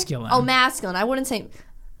hot guy? Masculine. Oh, masculine. I wouldn't say.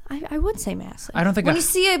 I would say masculine. I don't think when you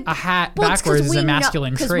see a hat well, it's 'cause backwards is a we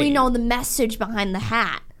masculine Because trait. we know the message behind the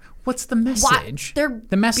hat. What's the message? They're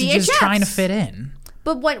the message is BHFs. trying to fit in.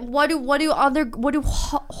 But what do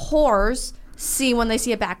whores see when they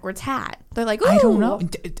see a backwards hat? They're like, ooh. I don't know.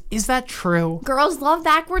 Is that true? Girls love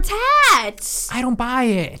backwards hats. I don't buy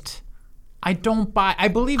it. I don't buy. I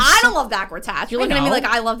believe. I don't love backwards hats. You're looking at me know. like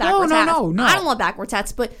I love backwards No, hats. no. I don't love backwards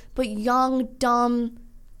hats, but young, dumb,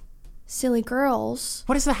 silly girls.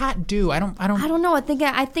 What does the hat do? I don't. I don't know. I think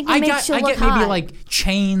it makes you I look get maybe hot. like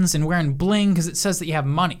chains and wearing bling because it says that you have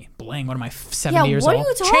money. Bling. What am I? 70 Yeah, years what old. are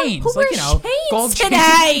you talking? Chains. Who like wears chains chains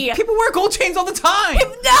today? Chains. People wear gold chains all the time.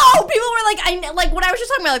 No, people were like, like what I was just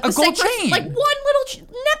talking about, like A the gold same person- chain. like one little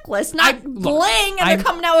necklace, not look, bling, and they're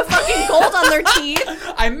coming out with fucking gold on their teeth.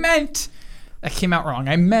 I meant. That came out wrong.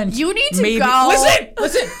 I meant. You need to maybe, go.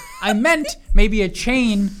 Listen. I meant maybe a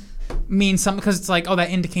chain means something because it's like, oh,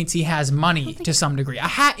 that indicates he has money to some degree. A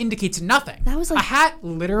hat indicates nothing. That was like- a hat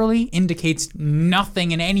literally indicates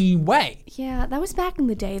nothing in any way. Yeah, that was back in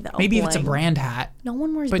the day though. Maybe if it's a bling. brand hat. No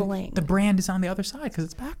one wears But bling. the brand is on the other side because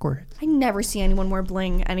it's backwards. I never see anyone wear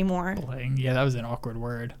bling anymore. Bling. Yeah, that was an awkward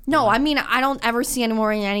word. No, I mean I don't ever see anyone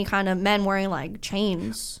wearing any kind of men wearing like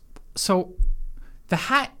chains. So the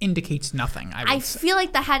hat indicates nothing. I I would say. feel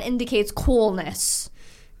like the hat indicates coolness.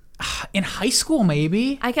 In high school,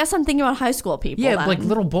 maybe. I guess I'm thinking about high school people. Yeah, then. like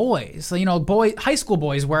little boys. You know, high school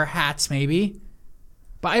boys wear hats, maybe.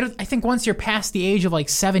 But I think once you're past the age of like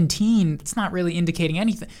 17, it's not really indicating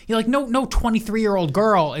anything. You're like, no 23-year-old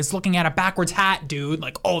girl is looking at a backwards hat, dude.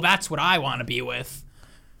 Like, oh, that's what I want to be with.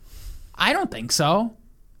 I don't think so.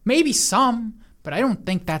 Maybe some, but I don't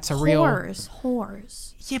think that's a real.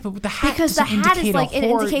 whores. Yeah, but with the hat Because the doesn't hat is indicate a like it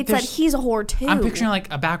whore. indicates that There's- he's a whore too. I'm picturing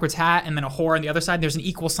like a backwards hat and then a whore on the other side. There's an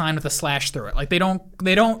equal sign with a slash through it. Like they don't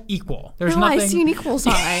equal. There's No, nothing. I see an equal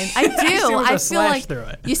sign. I do. see with a I feel slash like through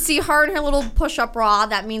it. you see her in her little push-up bra.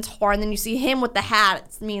 That means whore, and then you see him with the hat.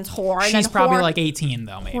 It means whore. And She's then probably whore, like 18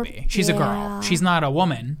 though. Maybe she's a yeah. girl. She's not a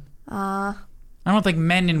woman. I don't think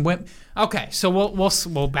men and women. Okay, so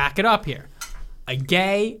we'll back it up here. A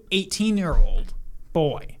gay 18-year-old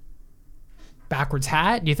boy. Backwards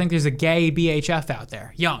hat. Do you think there's a gay BHF out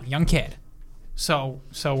there? Young kid. So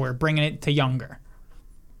we're bringing it to younger.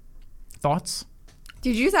 Thoughts?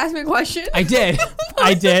 Did you just ask me a question? I did.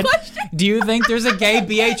 I did. Do you think there's a gay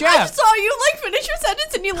BHF? I saw you like finish your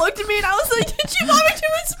sentence, and you looked at me, and I was like, "Did you want me to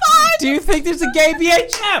respond?" Do you think there's a gay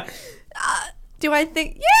BHF? Do I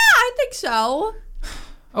think? Yeah, I think so.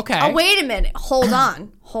 Okay. Oh, wait a minute. Hold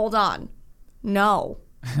on. No,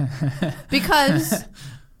 because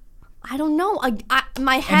I don't know.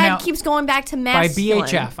 My head now, keeps going back to By masculine.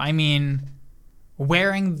 BHF, I mean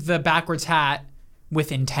wearing the backwards hat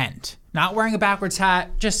with intent. Not wearing a backwards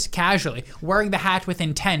hat just casually. Wearing the hat with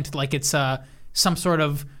intent, like it's some sort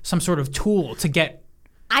of tool to get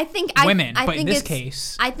I think women. I But in think this it's-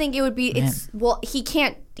 case, I think it would be. It's well, he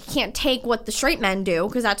can't take what the straight men do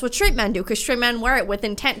because that's what straight men do. Because straight men wear it with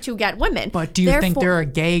intent to get women. but do you think there are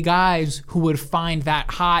gay guys who would find that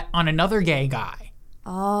hot on another gay guy?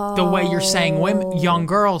 Oh. The way you're saying young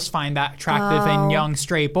girls find that attractive in young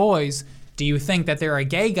straight boys. Do you think that there are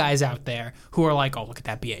gay guys out there who are like, oh, look at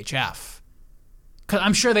that BHF? Because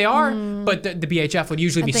I'm sure they are, but the BHF would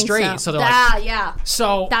usually be think straight. So they're yeah.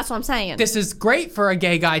 so That's what I'm saying. this is great for a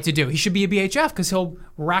gay guy to do. He should be a BHF because he'll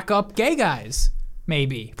rack up gay guys.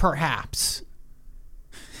 Maybe, perhaps.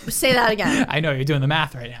 Say that again. I know you're doing the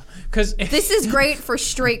math right now. Because This is great for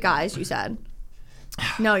straight guys, you said.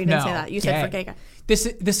 No, you didn't say that. You said for gay guys.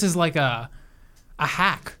 This is like a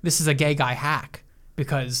hack. This is a gay guy hack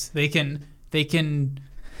because they can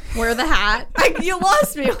Wear the hat. You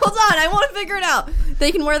lost me. Hold on. I want to figure it out.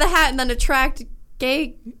 They can wear the hat and then attract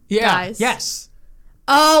gay guys. Yes.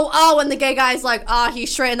 Oh, and the gay guy's like,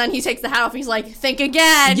 he's straight, and then he takes the hat off and he's like, think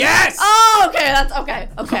again. Yes. Oh, okay. That's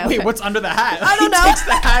okay. Wait, what's under the hat? I don't know. He takes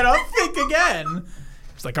the hat off, think again.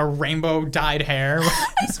 It's like a rainbow dyed hair.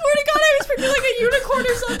 I swear to God, I was picturing like a unicorn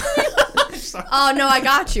or something. Oh no, I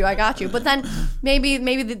got you. But then maybe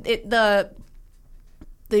the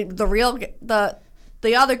real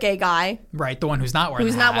the other gay guy, right, the one who's not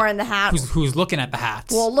wearing the hat, who's looking at the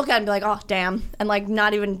hats. will look at it and be like, oh damn, and like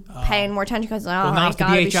not even paying more attention because well, not if the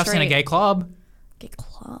BHF's in a gay club. Gay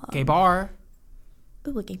club. Gay bar.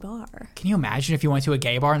 Ooh, a gay bar. Can you imagine if you went to a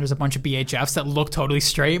gay bar and there's a bunch of BHFs that look totally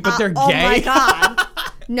straight, but they're Oh gay? my God.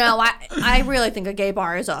 No, I really think a gay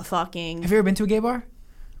bar is a fucking... Have you ever been to a gay bar?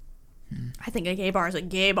 I think a gay bar is a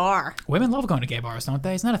gay bar. Women love going to gay bars, don't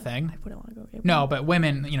they? Isn't that a thing? I wouldn't want to go to a gay bar. No, but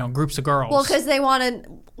women, groups of girls. Well, because they want to,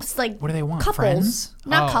 like... What do they want? Couples. Friends?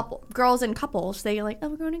 Not girls and couples. They like,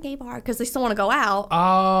 we're going to a gay bar because they still want to go out.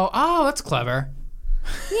 Oh, that's clever.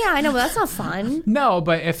 Yeah, I know, but that's not fun. No,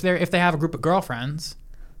 but if they have a group of girlfriends...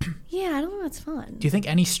 Yeah, I don't know. That's fun. Do you think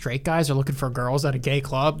any straight guys are looking for girls at a gay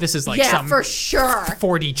club? This is like some for sure.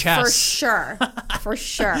 4D chess. For sure. For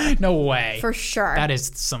sure. No way. For sure. That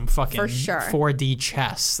is some fucking For sure. 4D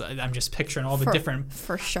chess. I'm just picturing all the different...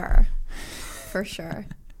 For sure. For sure.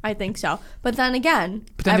 I think so. But then again,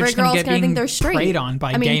 then every girl's going to think they're straight. Preyed on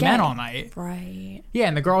by gay men all night. Right. Yeah,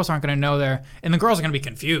 and the girls aren't going to know and the girls are going to be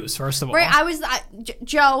confused, first of all. Right,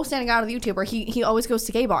 Joe, standing out of the YouTuber, he always goes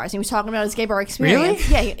to gay bars. He was talking about his gay bar experience.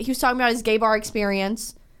 Really? Yeah, he was talking about his gay bar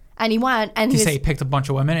experience, and he went, and Did you say he picked a bunch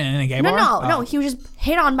of women in a gay bar? No, he was just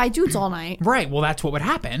hit on by dudes all night. Right, well, that's what would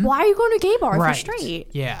happen. Why are you going to a gay bar if Right. you're straight?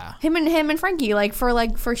 Yeah. Him and Frankie, for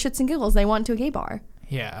shits and giggles, they went to a gay bar.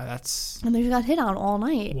 Yeah, that's... And they just got hit on all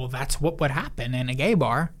night. Well, that's what would happen in a gay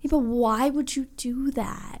bar. Yeah, but why would you do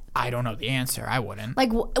that? I don't know the answer. I wouldn't. Like,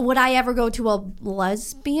 would I ever go to a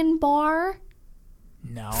lesbian bar?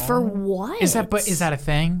 No. For what? Is that a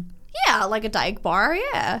thing? Yeah, like a dyke bar,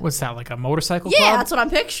 yeah. What's that, like a motorcycle club? Yeah, that's what I'm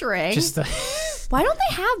picturing. Just a... Why don't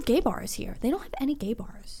they have gay bars here? They don't have any gay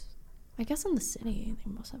bars. I guess in the city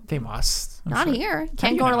they must have. They must. Not here.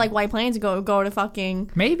 Can't go to like White Plains and go to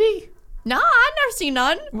fucking. Maybe. Nah, I've never seen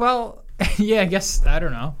none. Well, yeah, I guess I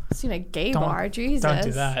don't know. I've seen a gay bar. Jesus. Don't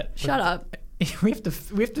do that. Shut up. We have to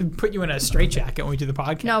put you in a straitjacket when we do the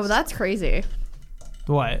podcast. No, but that's crazy.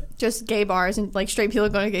 What? Just gay bars and like straight people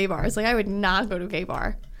going to gay bars. Like I would not go to a gay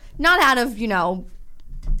bar. Not out of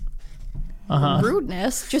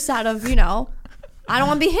rudeness. Just out of I don't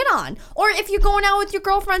want to be hit on. Or if you're going out with your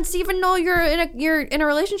girlfriends, even though you're in a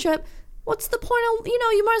relationship, what's the point of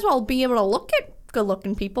you might as well be able to look at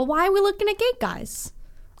good-looking people. Why are we looking at gay guys?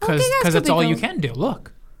 Because that's all you can do.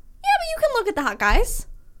 Look. Yeah, but you can look at the hot guys.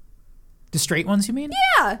 The straight ones, you mean?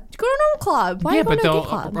 Yeah, go to a normal club. Why are you going but to a they'll gay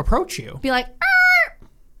club? approach you. Be like,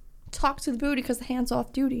 talk to the booty because the hand's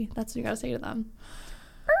off duty. That's what you gotta say to them.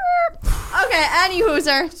 Okay, any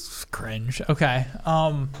hooser. Cringe. Okay.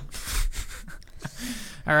 All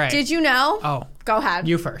right. Did you know? Oh. Go ahead.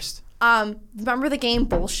 You first. Remember the game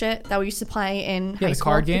Bullshit that we used to play in high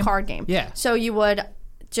school? Card game? The card game. Yeah. So you would,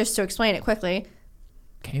 just to explain it quickly.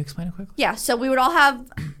 Can you explain it quickly? Yeah, so we would all have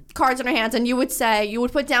cards in our hands, and you would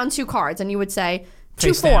put down 2 cards, and you would say 2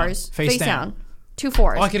 Face down. fours. Face down. 2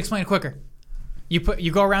 fours. Oh, I can explain it quicker.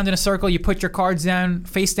 You go around in a circle, you put your cards down,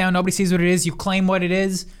 face down, nobody sees what it is, you claim what it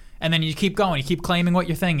is, and then you keep going. You keep claiming what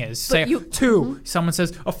your thing is. Say 2. Someone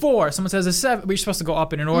says a 4. Someone says a 7. But you're supposed to go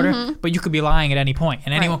up in an order, but you could be lying at any point,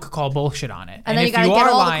 and anyone could call bullshit on it. And then you gotta get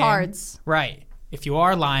all the cards. Right. If you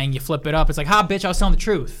are lying, you flip it up. It's like, ha, bitch, I was telling the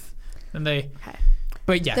truth. And they... Okay.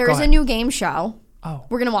 But yeah, There's a new game show. Oh.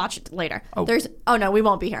 We're going to watch it later. Oh. No, we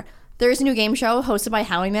won't be here. There's a new game show hosted by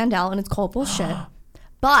Howie Mandel, and it's called Bullshit.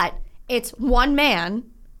 But it's one man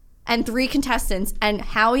and 3 contestants, and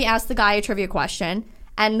Howie asks the guy a trivia question,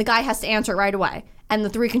 and the guy has to answer it right away. And the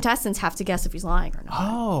 3 contestants have to guess if he's lying or not.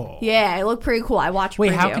 Oh. Yeah, it looked pretty cool. I watched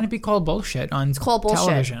Wait, how can it be called Bullshit on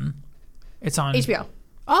television? It's on... HBO.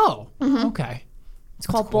 Oh, okay. It's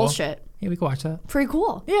called Bullshit. Yeah, we can watch that. Pretty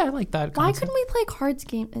cool. Yeah, I like that concept. Why couldn't we play cards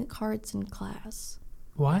in class?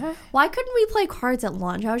 What? Why couldn't we play cards at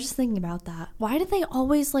lunch? I was just thinking about that. Why did they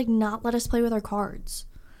always like not let us play with our cards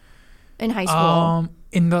in high school?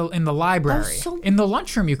 In the library. so- In the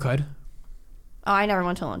lunchroom you could. Oh, I never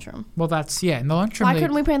went to a lunchroom. Well, that's in the lunchroom. Why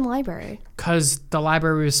couldn't we play in the library? Because the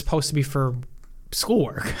library was supposed to be for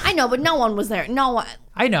schoolwork. I know, but no one was there. No one.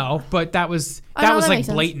 I know, but that was Oh, no, that like makes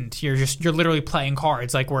sense. blatant. You're literally playing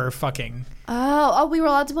cards like we're fucking. Oh, we were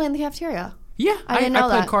allowed to play in the cafeteria. Yeah, I didn't know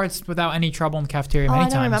played that. cards without any trouble in the cafeteria I many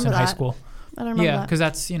don't times remember in high that. school. I don't remember Yeah, that. because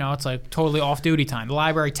that's it's like totally off duty time. The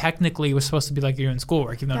library technically was supposed to be like you're doing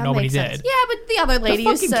schoolwork, even though That nobody makes did. sense. Yeah, but the other lady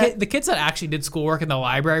used to. The kids that actually did schoolwork in the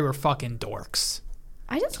library were fucking dorks.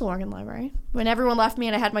 I did schoolwork in the library. When everyone left me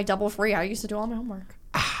and I had my double free, I used to do all my homework.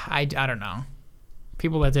 I don't know.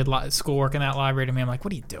 People that did schoolwork in that library to me, I'm like,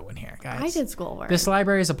 what are you doing here, guys? I did schoolwork. This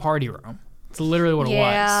library is a party room. It's literally what it was.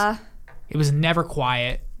 Yeah. It was never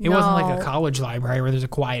quiet. It wasn't like a No. college library where there's a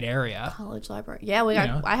quiet area. College library. Yeah, we got.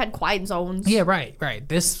 know. I had quiet zones. Yeah, right.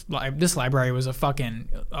 This library was a fucking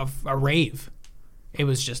a rave. It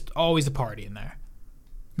was just always a party in there.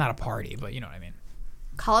 Not a party, but you know what I mean.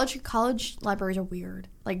 College libraries are weird.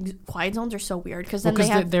 Like quiet zones are so weird because then they Because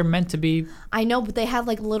have. they're meant to be. I know, but they have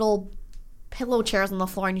like little pillow chairs on the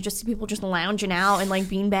floor, and you just see people just lounging out and like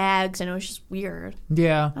bean bags, and it was just weird.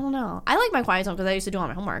 Yeah. I don't know. I like my quiet zone because I used to do all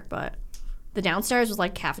my homework, but the downstairs was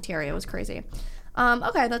like cafeteria. It was crazy.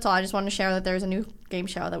 Okay, that's all. I just wanted to share that there's a new game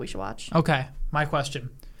show that we should watch. Okay. My question.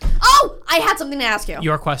 Oh, I had something to ask you.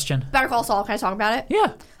 Your question. Better Call Saul. Can I talk about it?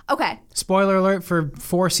 Yeah. Okay. Spoiler alert for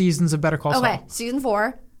 4 seasons of Better Call Saul. Okay. Season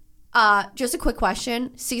 4. Just a quick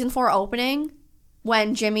question. Season 4 opening,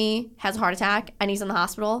 when Jimmy has a heart attack and he's in the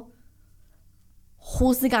hospital,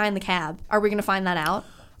 who's the guy in the cab? Are we going to find that out?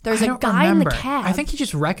 There's I a don't guy remember. in the cab. I think he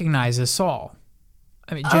just recognizes Saul.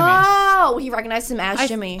 I mean, Jimmy. Oh, he recognized him as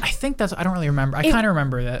Jimmy. I think that's. I don't really remember. I kind of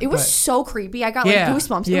remember that. It was but- so creepy. I got like Yeah,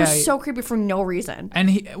 goosebumps. It yeah. was so creepy for no reason. And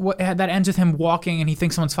that ends with him walking, and he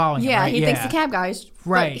thinks someone's following him. Yeah, Right? he thinks the cab guys.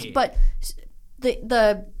 Right. But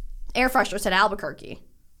the air freshener said Albuquerque.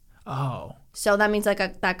 Oh. So that means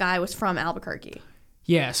like that guy was from Albuquerque.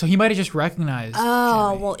 Yeah. So he might have just recognized.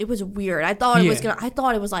 Oh, Jimmy. well, it was weird. I thought it was Yeah. I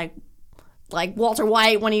thought it was like Walter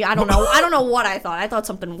White when he. I don't know. I don't know what I thought. I thought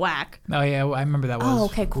something whack. Oh yeah, I remember that was. Oh,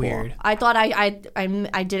 okay, cool. Weird. I thought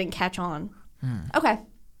I didn't catch on. Okay.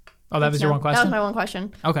 Oh, that was your one That was question. my one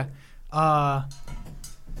question. Okay.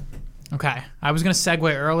 Okay. I was gonna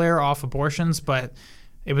segue earlier off abortions, but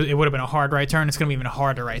it would have been a hard right turn. It's gonna be even a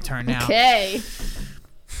harder right turn now. Okay.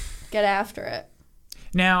 Get after it.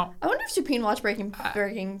 Now. I wonder if Supine watched Breaking Oh,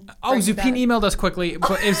 Breaking Zupin Bad. emailed us quickly,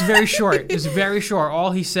 but it's very short. It's very short.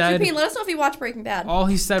 All he said. Supine, let us know if you watched Breaking Bad. All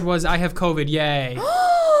he said was, "I have COVID, yay!"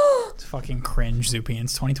 It's fucking cringe, Zupin.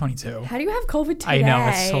 It's 2022. How do you have COVID today? I know,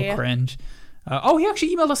 it's so cringe. He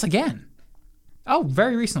actually emailed us again. Oh,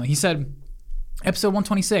 very recently. He said, episode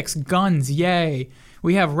 126, guns, yay.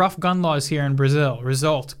 We have rough gun laws here in Brazil.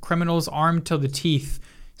 Result, criminals armed to the teeth.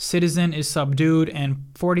 Citizen is subdued and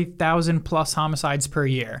 40,000 plus homicides per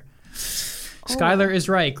year. Skylar is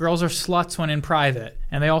right. Girls are sluts when in private,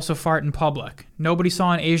 and they also fart in public. Nobody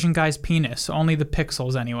saw an Asian guy's penis, only the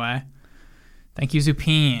pixels anyway. Thank you,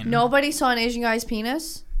 Zupin. Nobody saw an Asian guy's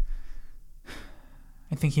penis?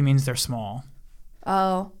 I think he means they're small.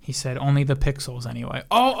 Oh. He said only the pixels anyway.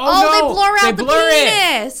 Oh, No! they blur out the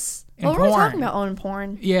it. penis. In What were we porn. talking about? Oh, in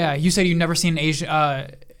porn. Yeah, you said you've never seen an Asian yeah,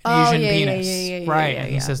 penis. yeah, Right. yeah, And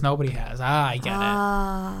he yeah. says nobody has. I get it.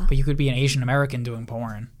 Ah. But you could be an Asian American doing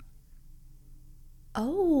porn.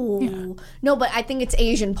 Oh. Yeah. No, but I think it's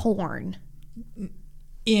Asian porn.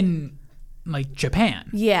 In like Japan.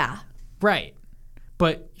 Yeah. Right.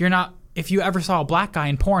 But you're not if you ever saw a black guy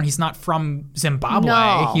in porn, he's not from Zimbabwe.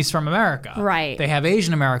 No. He's from America. Right. They have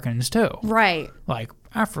Asian Americans too. Right. Like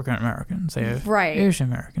African Americans. They have Right. Asian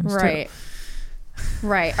Americans Right. too.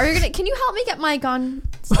 Right. Can you help me get my gun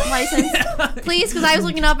license, please? Because I was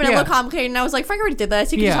looking up and it Yeah. looked complicated, and I was like, Frank already did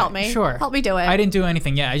this. You can just help me. Sure. Help me do it. I didn't do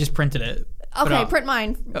anything yet. I just printed it. Okay, print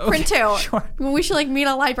mine. Print two. Sure. We should like meet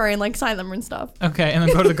at a library and like sign them and stuff. Okay, and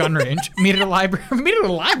then go to the gun range. Meet at a library. Meet at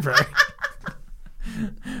a library.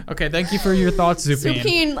 Okay, thank you for your thoughts, Zupin.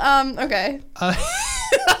 Supine, okay.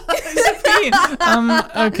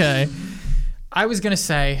 Zupin. Okay. I was gonna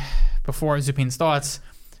say before Zupin's thoughts.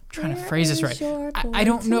 I'm trying to phrase this right. I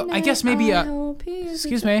don't know. I guess maybe.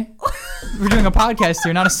 Excuse me. We're doing a podcast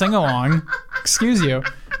here, not a sing along. Excuse you.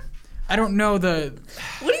 I don't know the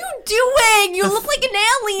What are you doing? You look like an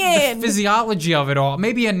alien. physiology of it all.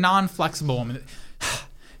 Maybe a non-flexible woman.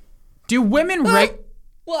 Do women What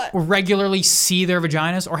What? regularly see their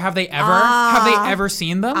vaginas, or have they ever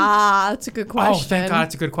seen them? That's a good question. Oh, thank God,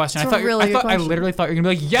 it's a good question. It's a really good I question. literally thought you were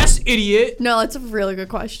gonna be like, yes, idiot. No, it's a really good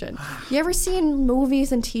question. You ever see in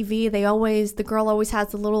movies and TV, the girl always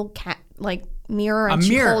has the little cat, like, mirror, and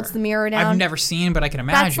she holds the mirror down? I've never seen, but I can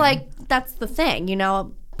imagine. That's the thing, you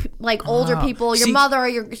know? Like, older people, your mother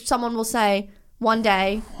or someone will say one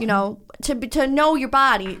day, you know, to know your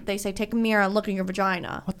body, they say, take a mirror and look at your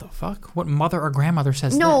vagina. What the fuck? What mother or grandmother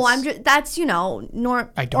says No, this? I'm just, that's, you know,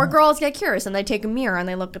 or girls get curious and they take a mirror and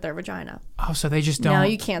they look at their vagina. Oh, so they just don't. No,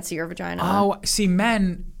 you can't see your vagina. Oh, see,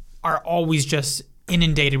 men are always just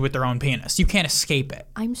inundated with their own penis. You can't escape it.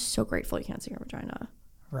 I'm so grateful you can't see your vagina.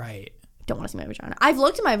 Right. Don't want to see my vagina. I've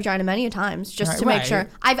looked at my vagina many a times just to make sure.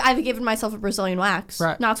 I've given myself a Brazilian wax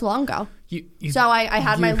not too long ago. So I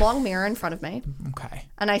had my long mirror in front of me. Okay.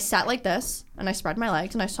 And I sat like this, and I spread my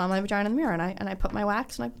legs, and I saw my vagina in the mirror, and I put my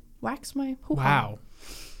wax, and I waxed my hoo-ha.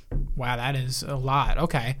 Wow, that is a lot.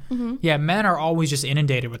 Okay. Mm-hmm. Yeah, men are always just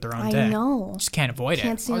inundated with their own dick. I know. Just can't avoid it.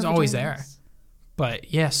 I was always there.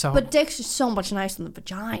 But yeah, so. But dicks are so much nicer than the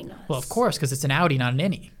vagina. Well, of course, because it's an outie, not an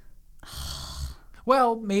innie.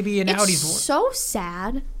 Well, maybe an Audi's. It's so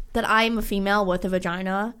sad that I'm a female with a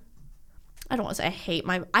vagina. I don't want to say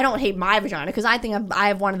I don't hate my vagina because I think I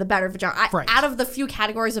have one of the better vaginas. Right. Out of the few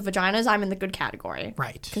categories of vaginas, I'm in the good category.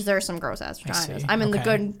 Right. Because there are some gross ass vaginas. I'm in the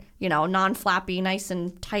good, you know, non-flappy, nice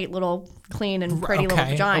and tight little, clean and pretty little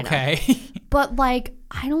vagina. Okay. But like,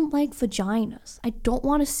 I don't like vaginas. I don't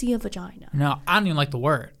want to see a vagina. No, I don't even like the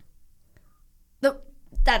word.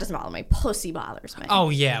 That doesn't bother me. Pussy bothers me.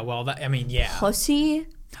 Oh, yeah. Well, yeah. Pussy?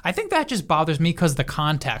 I think that just bothers me because the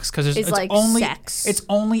context. Because it's like only sex. It's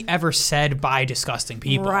only ever said by disgusting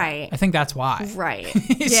people. Right. I think that's why. Right.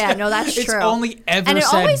 Yeah, no, that's true. It's only ever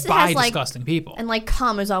said by disgusting people. And like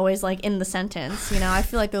cum is always like in the sentence. You know, I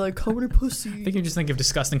feel like they're like, covered in pussy. I think you just think of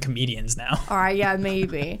disgusting comedians now. All right, yeah,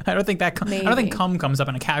 maybe. I don't think cum comes up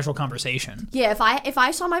in a casual conversation. Yeah, if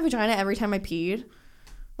I saw my vagina every time I peed,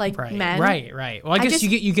 like men. Right. Well, I guess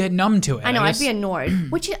you get numb to it. I know, I'd be annoyed.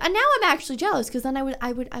 Which now I'm actually jealous because then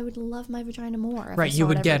I would love my vagina more. Right, you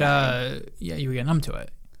would get you would get numb to it.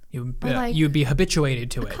 You would be habituated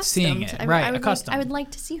to it, seeing it. Accustomed. I would like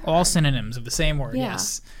to see her. All synonyms of the same word. Yeah.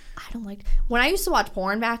 Yes. I don't like when I used to watch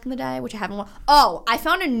porn back in the day, which I haven't watched. Oh, I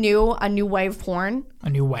found a new wave of porn. A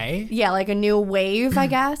new way? Yeah, like a new wave, I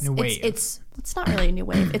guess. New wave. It's not really a new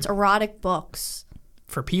wave. It's erotic books.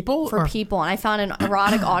 For people? For people. And I found an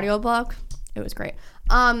erotic audiobook. It was great.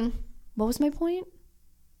 What was my point?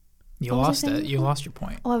 You lost it. You lost your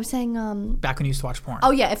point. Oh, I was saying... back when you used to watch porn.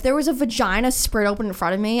 Oh, yeah. If there was a vagina spread open in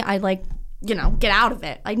front of me, I'd like, you know, get out of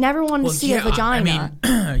it. I never wanted to see a vagina.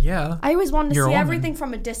 I mean, yeah. I always wanted to see everything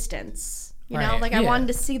from a distance. You know? Like, I wanted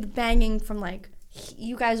to see the banging from, like...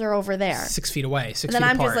 You guys are over there. 6 feet away, 6 feet apart. And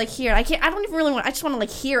then I'm just like here. I don't even really want. I just want to like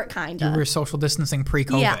hear it, kind of. You were social distancing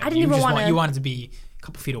pre-COVID. Yeah, I didn't even want to. You wanted to be a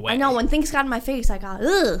couple feet away. I know. When things got in my face, I got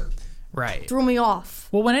ugh. Right. Threw me off.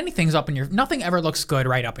 Well, when anything's up in your, nothing ever looks good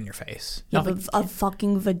right up in your face. Yeah, a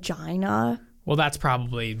fucking vagina. Well, that's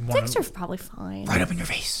probably one. Dicks are probably fine. Right up in your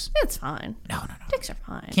face. It's fine. No. Dicks are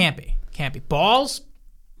fine. Can't be. Balls.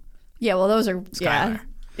 Yeah. Well, those are Skylar.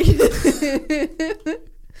 Yeah.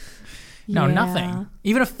 No, nothing.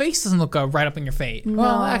 Even a face doesn't look right up in your face. No.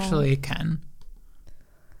 Well, actually, it can.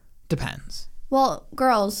 Depends. Well,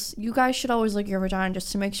 girls, you guys should always look at your vagina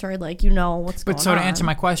just to make sure, like, you know what's going on. But so to answer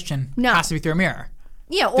my question, it has to be through a mirror.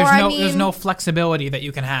 Yeah, or there's no flexibility that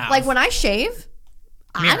you can have. Like when I shave,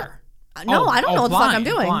 mirror. I don't know what the fuck I'm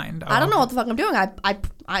doing. Blind. I don't know what the fuck I'm doing.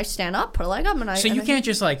 I stand up, put a leg up, and So you can't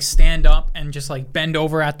just like stand up and just like bend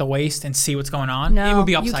over at the waist and see what's going on? No, it would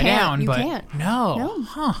be upside down, you but can't. No.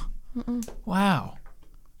 Huh. Mm-mm. Wow.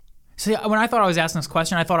 See, when I thought I was asking this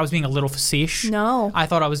question, I thought I was being a little facetious. No. I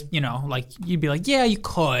thought I was, like, you'd be like, yeah, you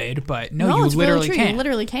could, but no, you it's literally really true. can't. You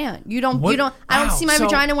literally can't. I don't see my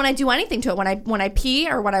vagina when I do anything to it. When I pee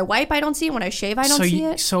or when I wipe, I don't see it. When I shave, I don't see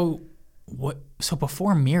it. So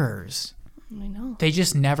before mirrors, I know. they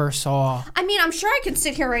just never saw. I mean, I'm sure I can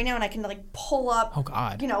sit here right now and I can like pull up. Oh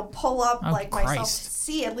God. Myself to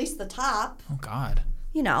see at least the top. Oh God.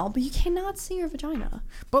 But you cannot see your vagina.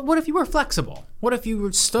 But what if you were flexible? What if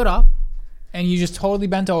you stood up and you just totally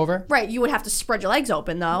bent over? Right. You would have to spread your legs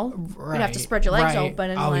open, though. Right. You'd have to spread your legs open.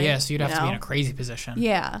 And so you'd have to be in a crazy position.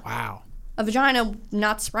 Yeah. Wow. A vagina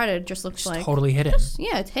not spreaded just looks like... totally hidden.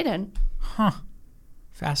 It's hidden. Huh.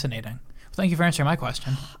 Fascinating. Well, thank you for answering my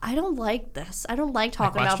question. I don't like this. I don't like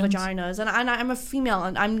talking about vaginas. And I'm a female,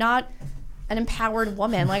 and I'm not an empowered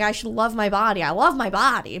woman. Like, I should love my body. I love my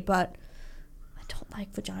body, but...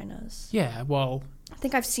 like vaginas. Yeah, well,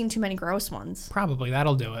 think I've seen too many gross ones. Probably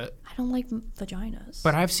that'll do it. I don't like vaginas.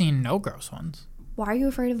 But I've seen no gross ones. Why are you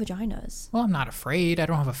afraid of vaginas? Well, I'm not afraid. I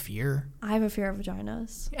don't have a fear. I have a fear of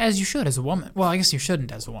vaginas. As you should as a woman. Well, I guess you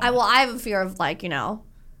shouldn't as a woman. I have a fear of, like, you know,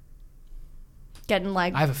 getting,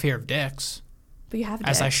 like... I have a fear of dicks. But you have a dick.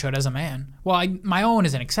 As I should as a man. Well, my own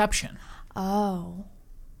is an exception. Oh.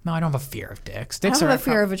 No, I don't have a fear of dicks. I Dicks don't are have a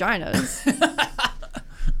fear of vaginas.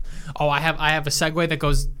 Oh, I have a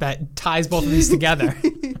segue that ties both of these together.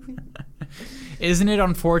 Isn't it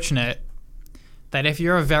unfortunate that if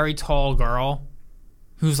you're a very tall girl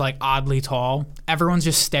who's like oddly tall, everyone's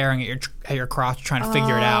just staring at your crotch trying to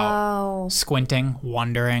figure it out, squinting,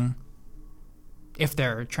 wondering if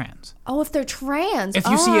they're trans. Oh, if they're trans. If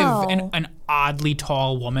you see an oddly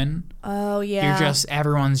tall woman, yeah.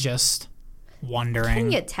 everyone's just wondering.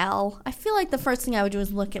 Can you tell? I feel like the first thing I would do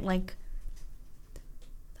is look at like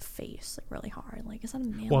the face, like really hard. Like, is that a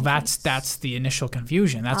male? Well, that's the initial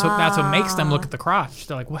confusion. That's what makes them look at the crotch.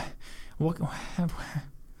 They're like,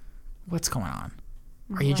 what's going on?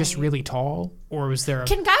 Are you just really tall, or was there?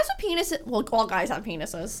 Can guys with penises? Well, all guys have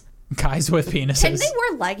penises. Guys with penises. Can they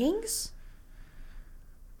wear leggings?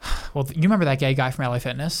 Well, you remember that gay guy from LA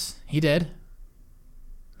Fitness? He did.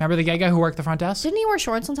 Remember the gay guy who worked the front desk? Didn't he wear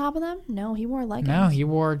shorts on top of them? No, he wore leggings. No, he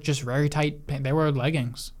wore just very tight. They wore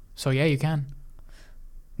leggings. So yeah, you can.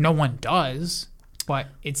 No one does, but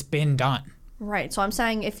it's been done. Right. So I'm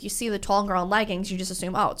saying if you see the tall girl in leggings, you just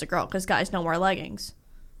assume, oh, it's a girl because guys don't wear leggings.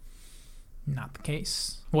 Not the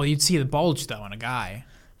case. Well, you'd see the bulge though in a guy.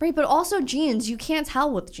 Right, but also jeans. You can't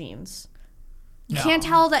tell with jeans. You No. can't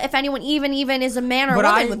tell that if anyone even is a man or a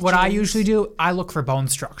woman with jeans. What I usually do, I look for bone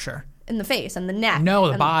structure. In the face and the neck. No,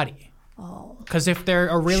 the and body. Oh. Because if they're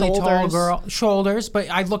a really tall Shoulders. girl, shoulders, but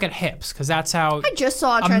I look at hips because that's how. I just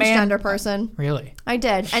saw a man- transgender person. Really? I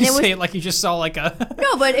did, and You it was say it like you just saw like a.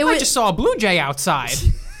 no, but it I was just saw a blue jay outside.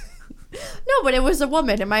 no, but it was a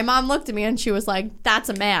woman, and my mom looked at me and she was like, "That's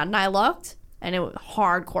a man," and I looked, and it was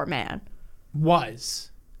hardcore man.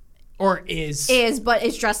 Was, or is. But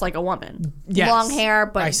it's dressed like a woman. Yes. Long hair,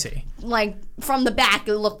 but I see. like from the back,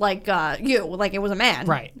 it looked like like it was a man.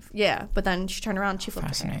 Right. Yeah, but then she turned around, and she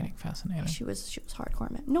flipped her hair. Fascinating. She was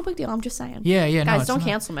hardcore man. No big deal. I'm just saying. Yeah. No, Guys, it's don't not-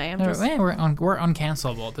 cancel me. I'm No, just we're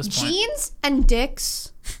uncancelable at this point. jeans and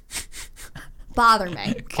dicks bother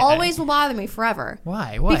me. Always will bother me forever.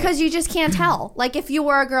 Why? What? Because you just can't tell. Like if you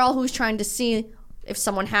were a girl who's trying to see if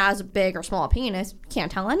someone has a big or small penis, you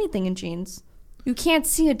can't tell anything in jeans. You can't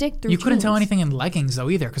see a dick through you couldn't jeans. tell anything in leggings though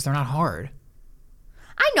either because they're not hard.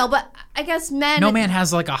 I know, but I guess men. No man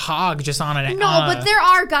has like a hog just on it. No, but there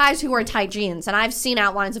are guys who wear tight jeans, and I've seen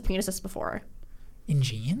outlines of penises before. in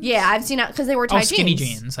jeans. Yeah, I've seen because they were tight skinny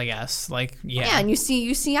jeans, I guess. Like Yeah, and you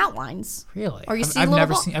see outlines. Really? Or you see I've little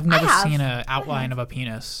never ball- seen. I've I never have. seen an outline of a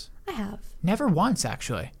penis. I have. Never once,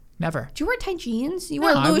 actually. Never. Do you wear tight jeans? You No,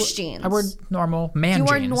 wear I loose jeans. I wear normal man Do you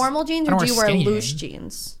wear jeans. normal jeans I or don't do you wear skinny loose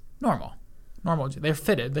jeans? Normal. They're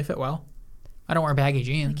fitted. They fit well. I don't wear baggy I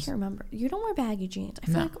jeans. can't remember. You don't wear baggy jeans. I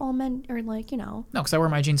feel No. like all men are like, No, because I wear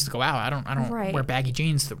my jeans to go out. I don't Right. wear baggy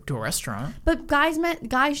jeans to a restaurant. But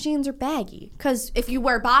guys' jeans are baggy because if you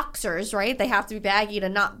wear boxers, right, they have to be baggy to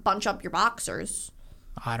not bunch up your boxers.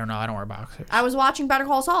 I don't know. I don't wear boxers. I was watching Better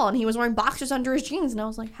Call Saul and he was wearing boxers under his jeans, and I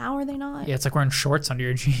was like, how are they not? Yeah, it's like wearing shorts under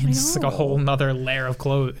your jeans. It's like a know. whole nother layer of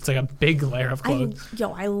clothes. It's like a big layer of clothes.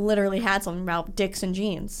 I literally had something about dicks and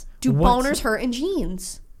jeans. Do What's- boners hurt in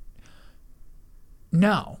jeans?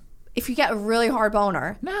 No. If you get a really hard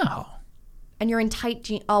boner No. and you're in tight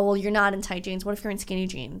jeans, oh well, you're not in tight jeans. What if you're in skinny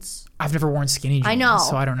jeans? I've never worn skinny jeans. I know.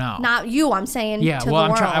 So I don't know. Not you. I'm saying. Yeah, to well, the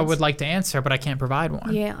world. I would like to answer, but I can't provide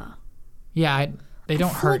one. Yeah. Yeah, they don't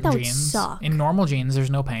feel like hurt that in would jeans. suck. In normal jeans, there's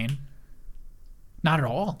no pain. Not at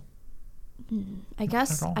all. I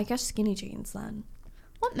guess. at all. I guess skinny jeans then.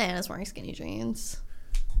 What man is wearing skinny jeans?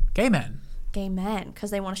 Gay men. Gay men,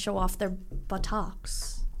 because they want to show off their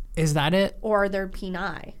buttocks Is that it? or their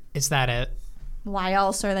peni. Is that it? Why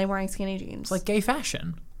else are they wearing skinny jeans? It's like gay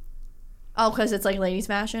fashion. oh, because it's like ladies'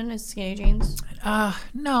 fashion is skinny jeans.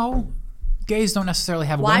 No. Gays don't necessarily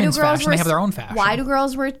have Why do women's girls fashion. wear? They have their own fashion. Why do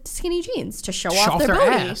girls wear skinny jeans to show Show off their off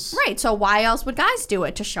their booty? ass. Right. So why else would guys do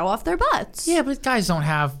it to show off their butts? Yeah, but guys don't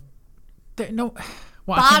have. No.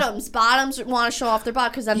 Well, I think- Bottoms want to show off their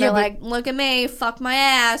butt because then Yeah, they're but- like, look at me, fuck my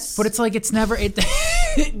ass. But it's like it's never.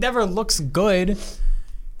 It never looks good.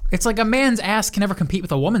 It's like a man's ass can never compete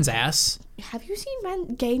with a woman's ass. Have you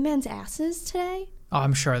seen gay men's asses today? Oh,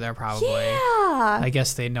 I'm sure they're probably. Yeah. I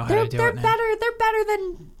guess they know how they're to do they're it now. better. They're better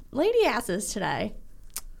than lady asses today.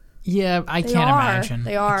 Yeah, I can't are. imagine.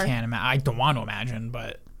 They are. I can't imagine. I don't want to imagine,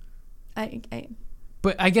 but I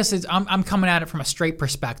But I guess I'm coming at it from a straight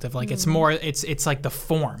perspective. Like it's more it's like the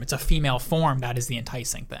form. It's a female form that is the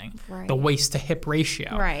enticing thing. Right. The waist to hip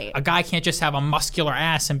ratio. Right. A guy can't just have a muscular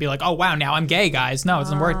ass and be like, oh wow, now I'm gay, guys. No, it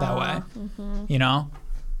doesn't work that way. You know,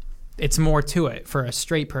 it's more to it. For a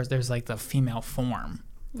straight person, there's like the female form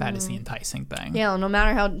that is the enticing thing. Yeah, no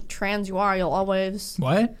matter how trans you are, you'll always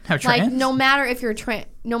What? How trans? like no matter if you're trans,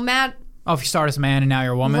 no matter Oh, if you start as a man and now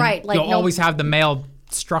you're a woman, Right, like, you'll no- always have the male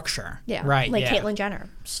structure. yeah, Right. like yeah. Caitlyn Jenner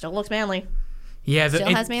still looks manly. Yeah, Still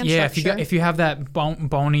has man yeah. structure. If you have that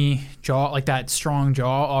bony jaw, like that strong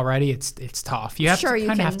jaw already, it's tough. You have Sure, to you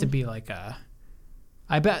kind of have can- to be like a.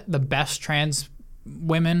 I bet the best trans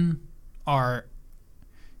women are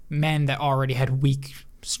men that already had weak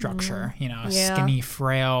structure. You know, Yeah. skinny,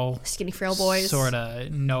 frail, Skinny frail boys. sort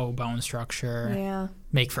of no bone structure. Yeah,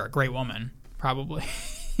 Make for a great woman, probably.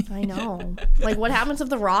 I know. Like, what happens if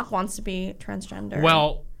The Rock wants to be transgender?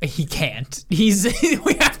 Well, he can't. He's.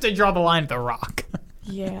 We have to draw the line at The Rock.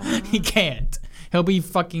 yeah. He can't. He'll be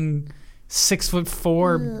fucking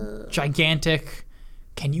 6'4", gigantic.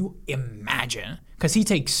 Can you imagine? Because he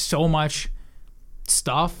takes so much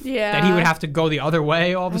stuff that he would have to go the other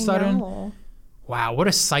way all of a sudden. No. Wow, what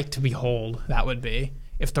a sight to behold that would be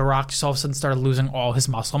if The Rock just all of a sudden started losing all his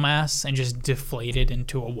muscle mass and just deflated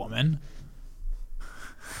into a woman.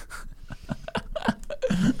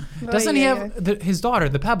 Doesn't he have his daughter,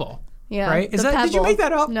 the Pebble? Yeah. Right? Is the that? Did you Pebble. make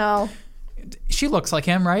that up? No. She looks like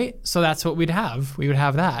him, right? So that's what we'd have. We would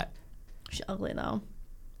have that She's ugly though.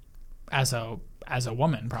 as a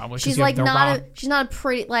woman, probably. 'cause She's you have like The not Rock. she's not a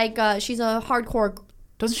pretty she's a hardcore.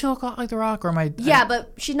 Doesn't she look a lot like The Rock, or am I? Yeah,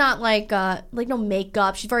 but she's not like no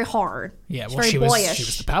makeup. She's very hard. Yeah, she's well, very she boyish.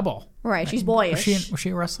 was the Pebble. Right, she's boyish. Was she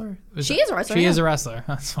a wrestler? She is a wrestler, She yeah. is a wrestler.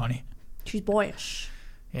 That's funny. She's boyish.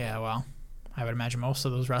 Yeah, well, I would imagine most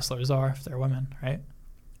of those wrestlers are if they're women, right?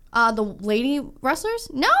 The lady wrestlers?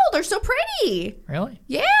 No, they're so pretty. Really?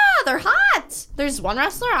 Yeah, they're hot. There's one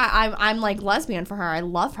wrestler. I'm like lesbian for her. I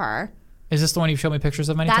love her. Is this the one you've showed me pictures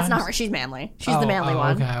of many That's times? not her. She's manly. She's the manly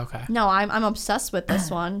one. Okay. No, I'm obsessed with this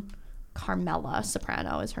one. Carmella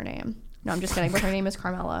Soprano is her name. No, I'm just kidding. But her name is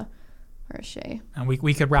Carmella. Where is she? And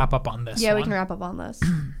we could wrap up on this. Yeah, we one. can wrap up on this.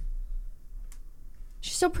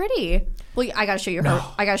 She's so pretty. Well, I gotta show you her. No.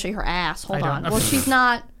 I gotta show you her ass. Hold I on. don't- Well, she's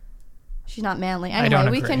not. She's not manly. I don't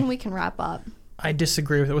Anyway, agree. we can wrap up. I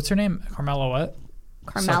disagree with it. What's her name? Carmella what?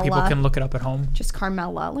 Carmella. So people can look it up at home. Just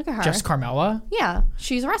Carmella. Look at her. Just Carmella? Yeah,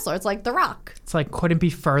 she's a wrestler. It's like The Rock. It's like couldn't be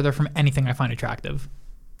further from anything I find attractive,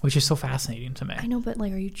 which is so fascinating to me. I know, but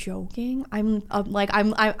like, are you joking?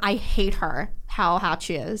 I hate her. How hot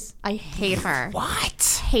she is. I hate her.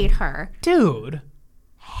 What? Hate her. Dude.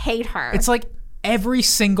 Hate her. It's like every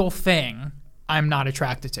single thing I'm not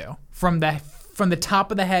attracted to. From the top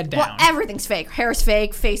of the head down. well, everything's fake. Hair is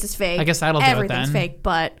fake. Face is fake. I guess that'll do it Everything's then. fake,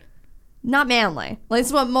 but not manly. Like,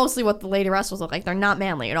 it's mostly what the lady wrestlers look like. They're not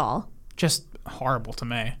manly at all. Just horrible to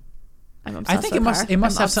me. I'm obsessed I think with it must her. it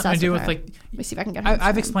must I'm have something to obsessed do with with her. like Let me see if I can get her.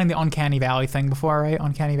 I've explained the Uncanny Valley thing before, right?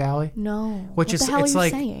 Uncanny Valley? No. Which what is the hell it's are you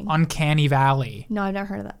like saying? Uncanny Valley. No, I've never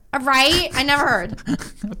heard of that. Right? I never heard.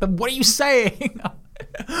 What are you saying?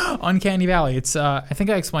 Uncanny Valley. It's I think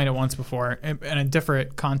I explained it once before in a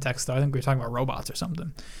different context though. I think we were talking about robots or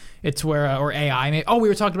something. It's where or AI. We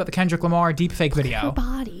were talking about the Kendrick Lamar deepfake video. Her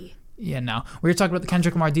body. Yeah, no. We were talking about the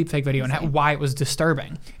Kendrick Lamar deepfake video and why it was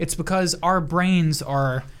disturbing. It's because our brains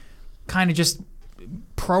are kind of just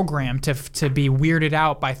programmed to be weirded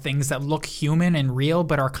out by things that look human and real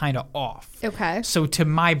but are kind of off. Okay. So to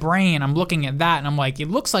my brain, I'm looking at that and I'm like, it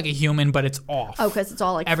looks like a human, but it's off. Oh, because it's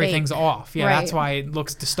all like Everything's fake. off. Yeah, Right. that's why it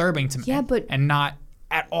looks disturbing to me. Yeah, but- and not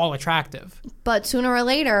at all attractive. But sooner or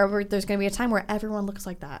later, there's going to be a time where everyone looks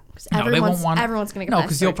like that. Because No, they won't want. everyone's going to get no, plastic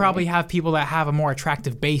because you'll surgery. probably have people that have a more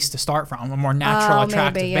attractive base to start from, a more natural, Oh,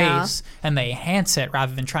 attractive maybe, yeah. base, and they enhance it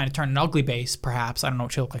rather than trying to turn an ugly base, perhaps. I don't know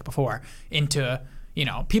what she looked like before. Into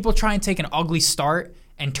people try and take an ugly start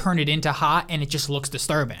and turn it into hot, and it just looks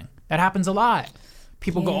disturbing. That happens a lot.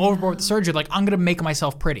 People go overboard with the surgery, like I'm gonna make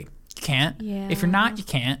myself pretty. You can't. Yeah. If you're not, you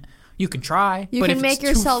can't. You can try. You but can if make it's too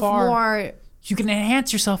yourself far, more. You can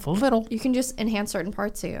enhance yourself a little. You can just enhance certain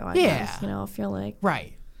parts of you. I Yeah. guess, if you're like,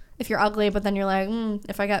 Right. if you're ugly, but then you're like,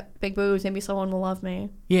 if I got big boobs, maybe someone will love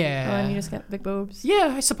me. Yeah. And then you just get big boobs.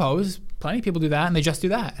 Yeah, I suppose. Plenty of people do that, and they just do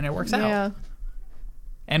that, and it works out. Yeah.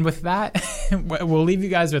 And with that, we'll leave you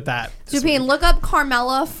guys with that. this Dupine, week. look up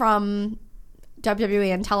Carmella from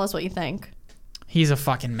WWE and tell us what you think. He's a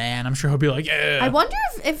fucking man. I'm sure he'll be like, yeah. I wonder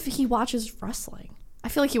if he watches wrestling. I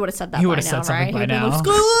feel like he would have said that He by would've now, said something right? by He'd been now. like,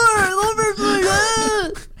 Skylar, I love wrestling.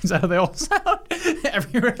 Ah." Is that how they all sound?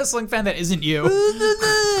 Every wrestling fan that isn't you.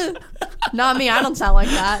 Not me. I don't sound like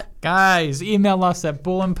that. Guys, email us at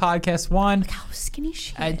bullinpodcast1. How skinny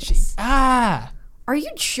she at is. Are you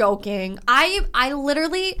joking? I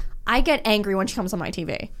literally get angry when she comes on my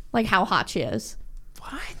TV. Like how hot she is.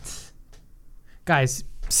 What? Guys,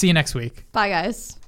 see you next week. Bye, guys.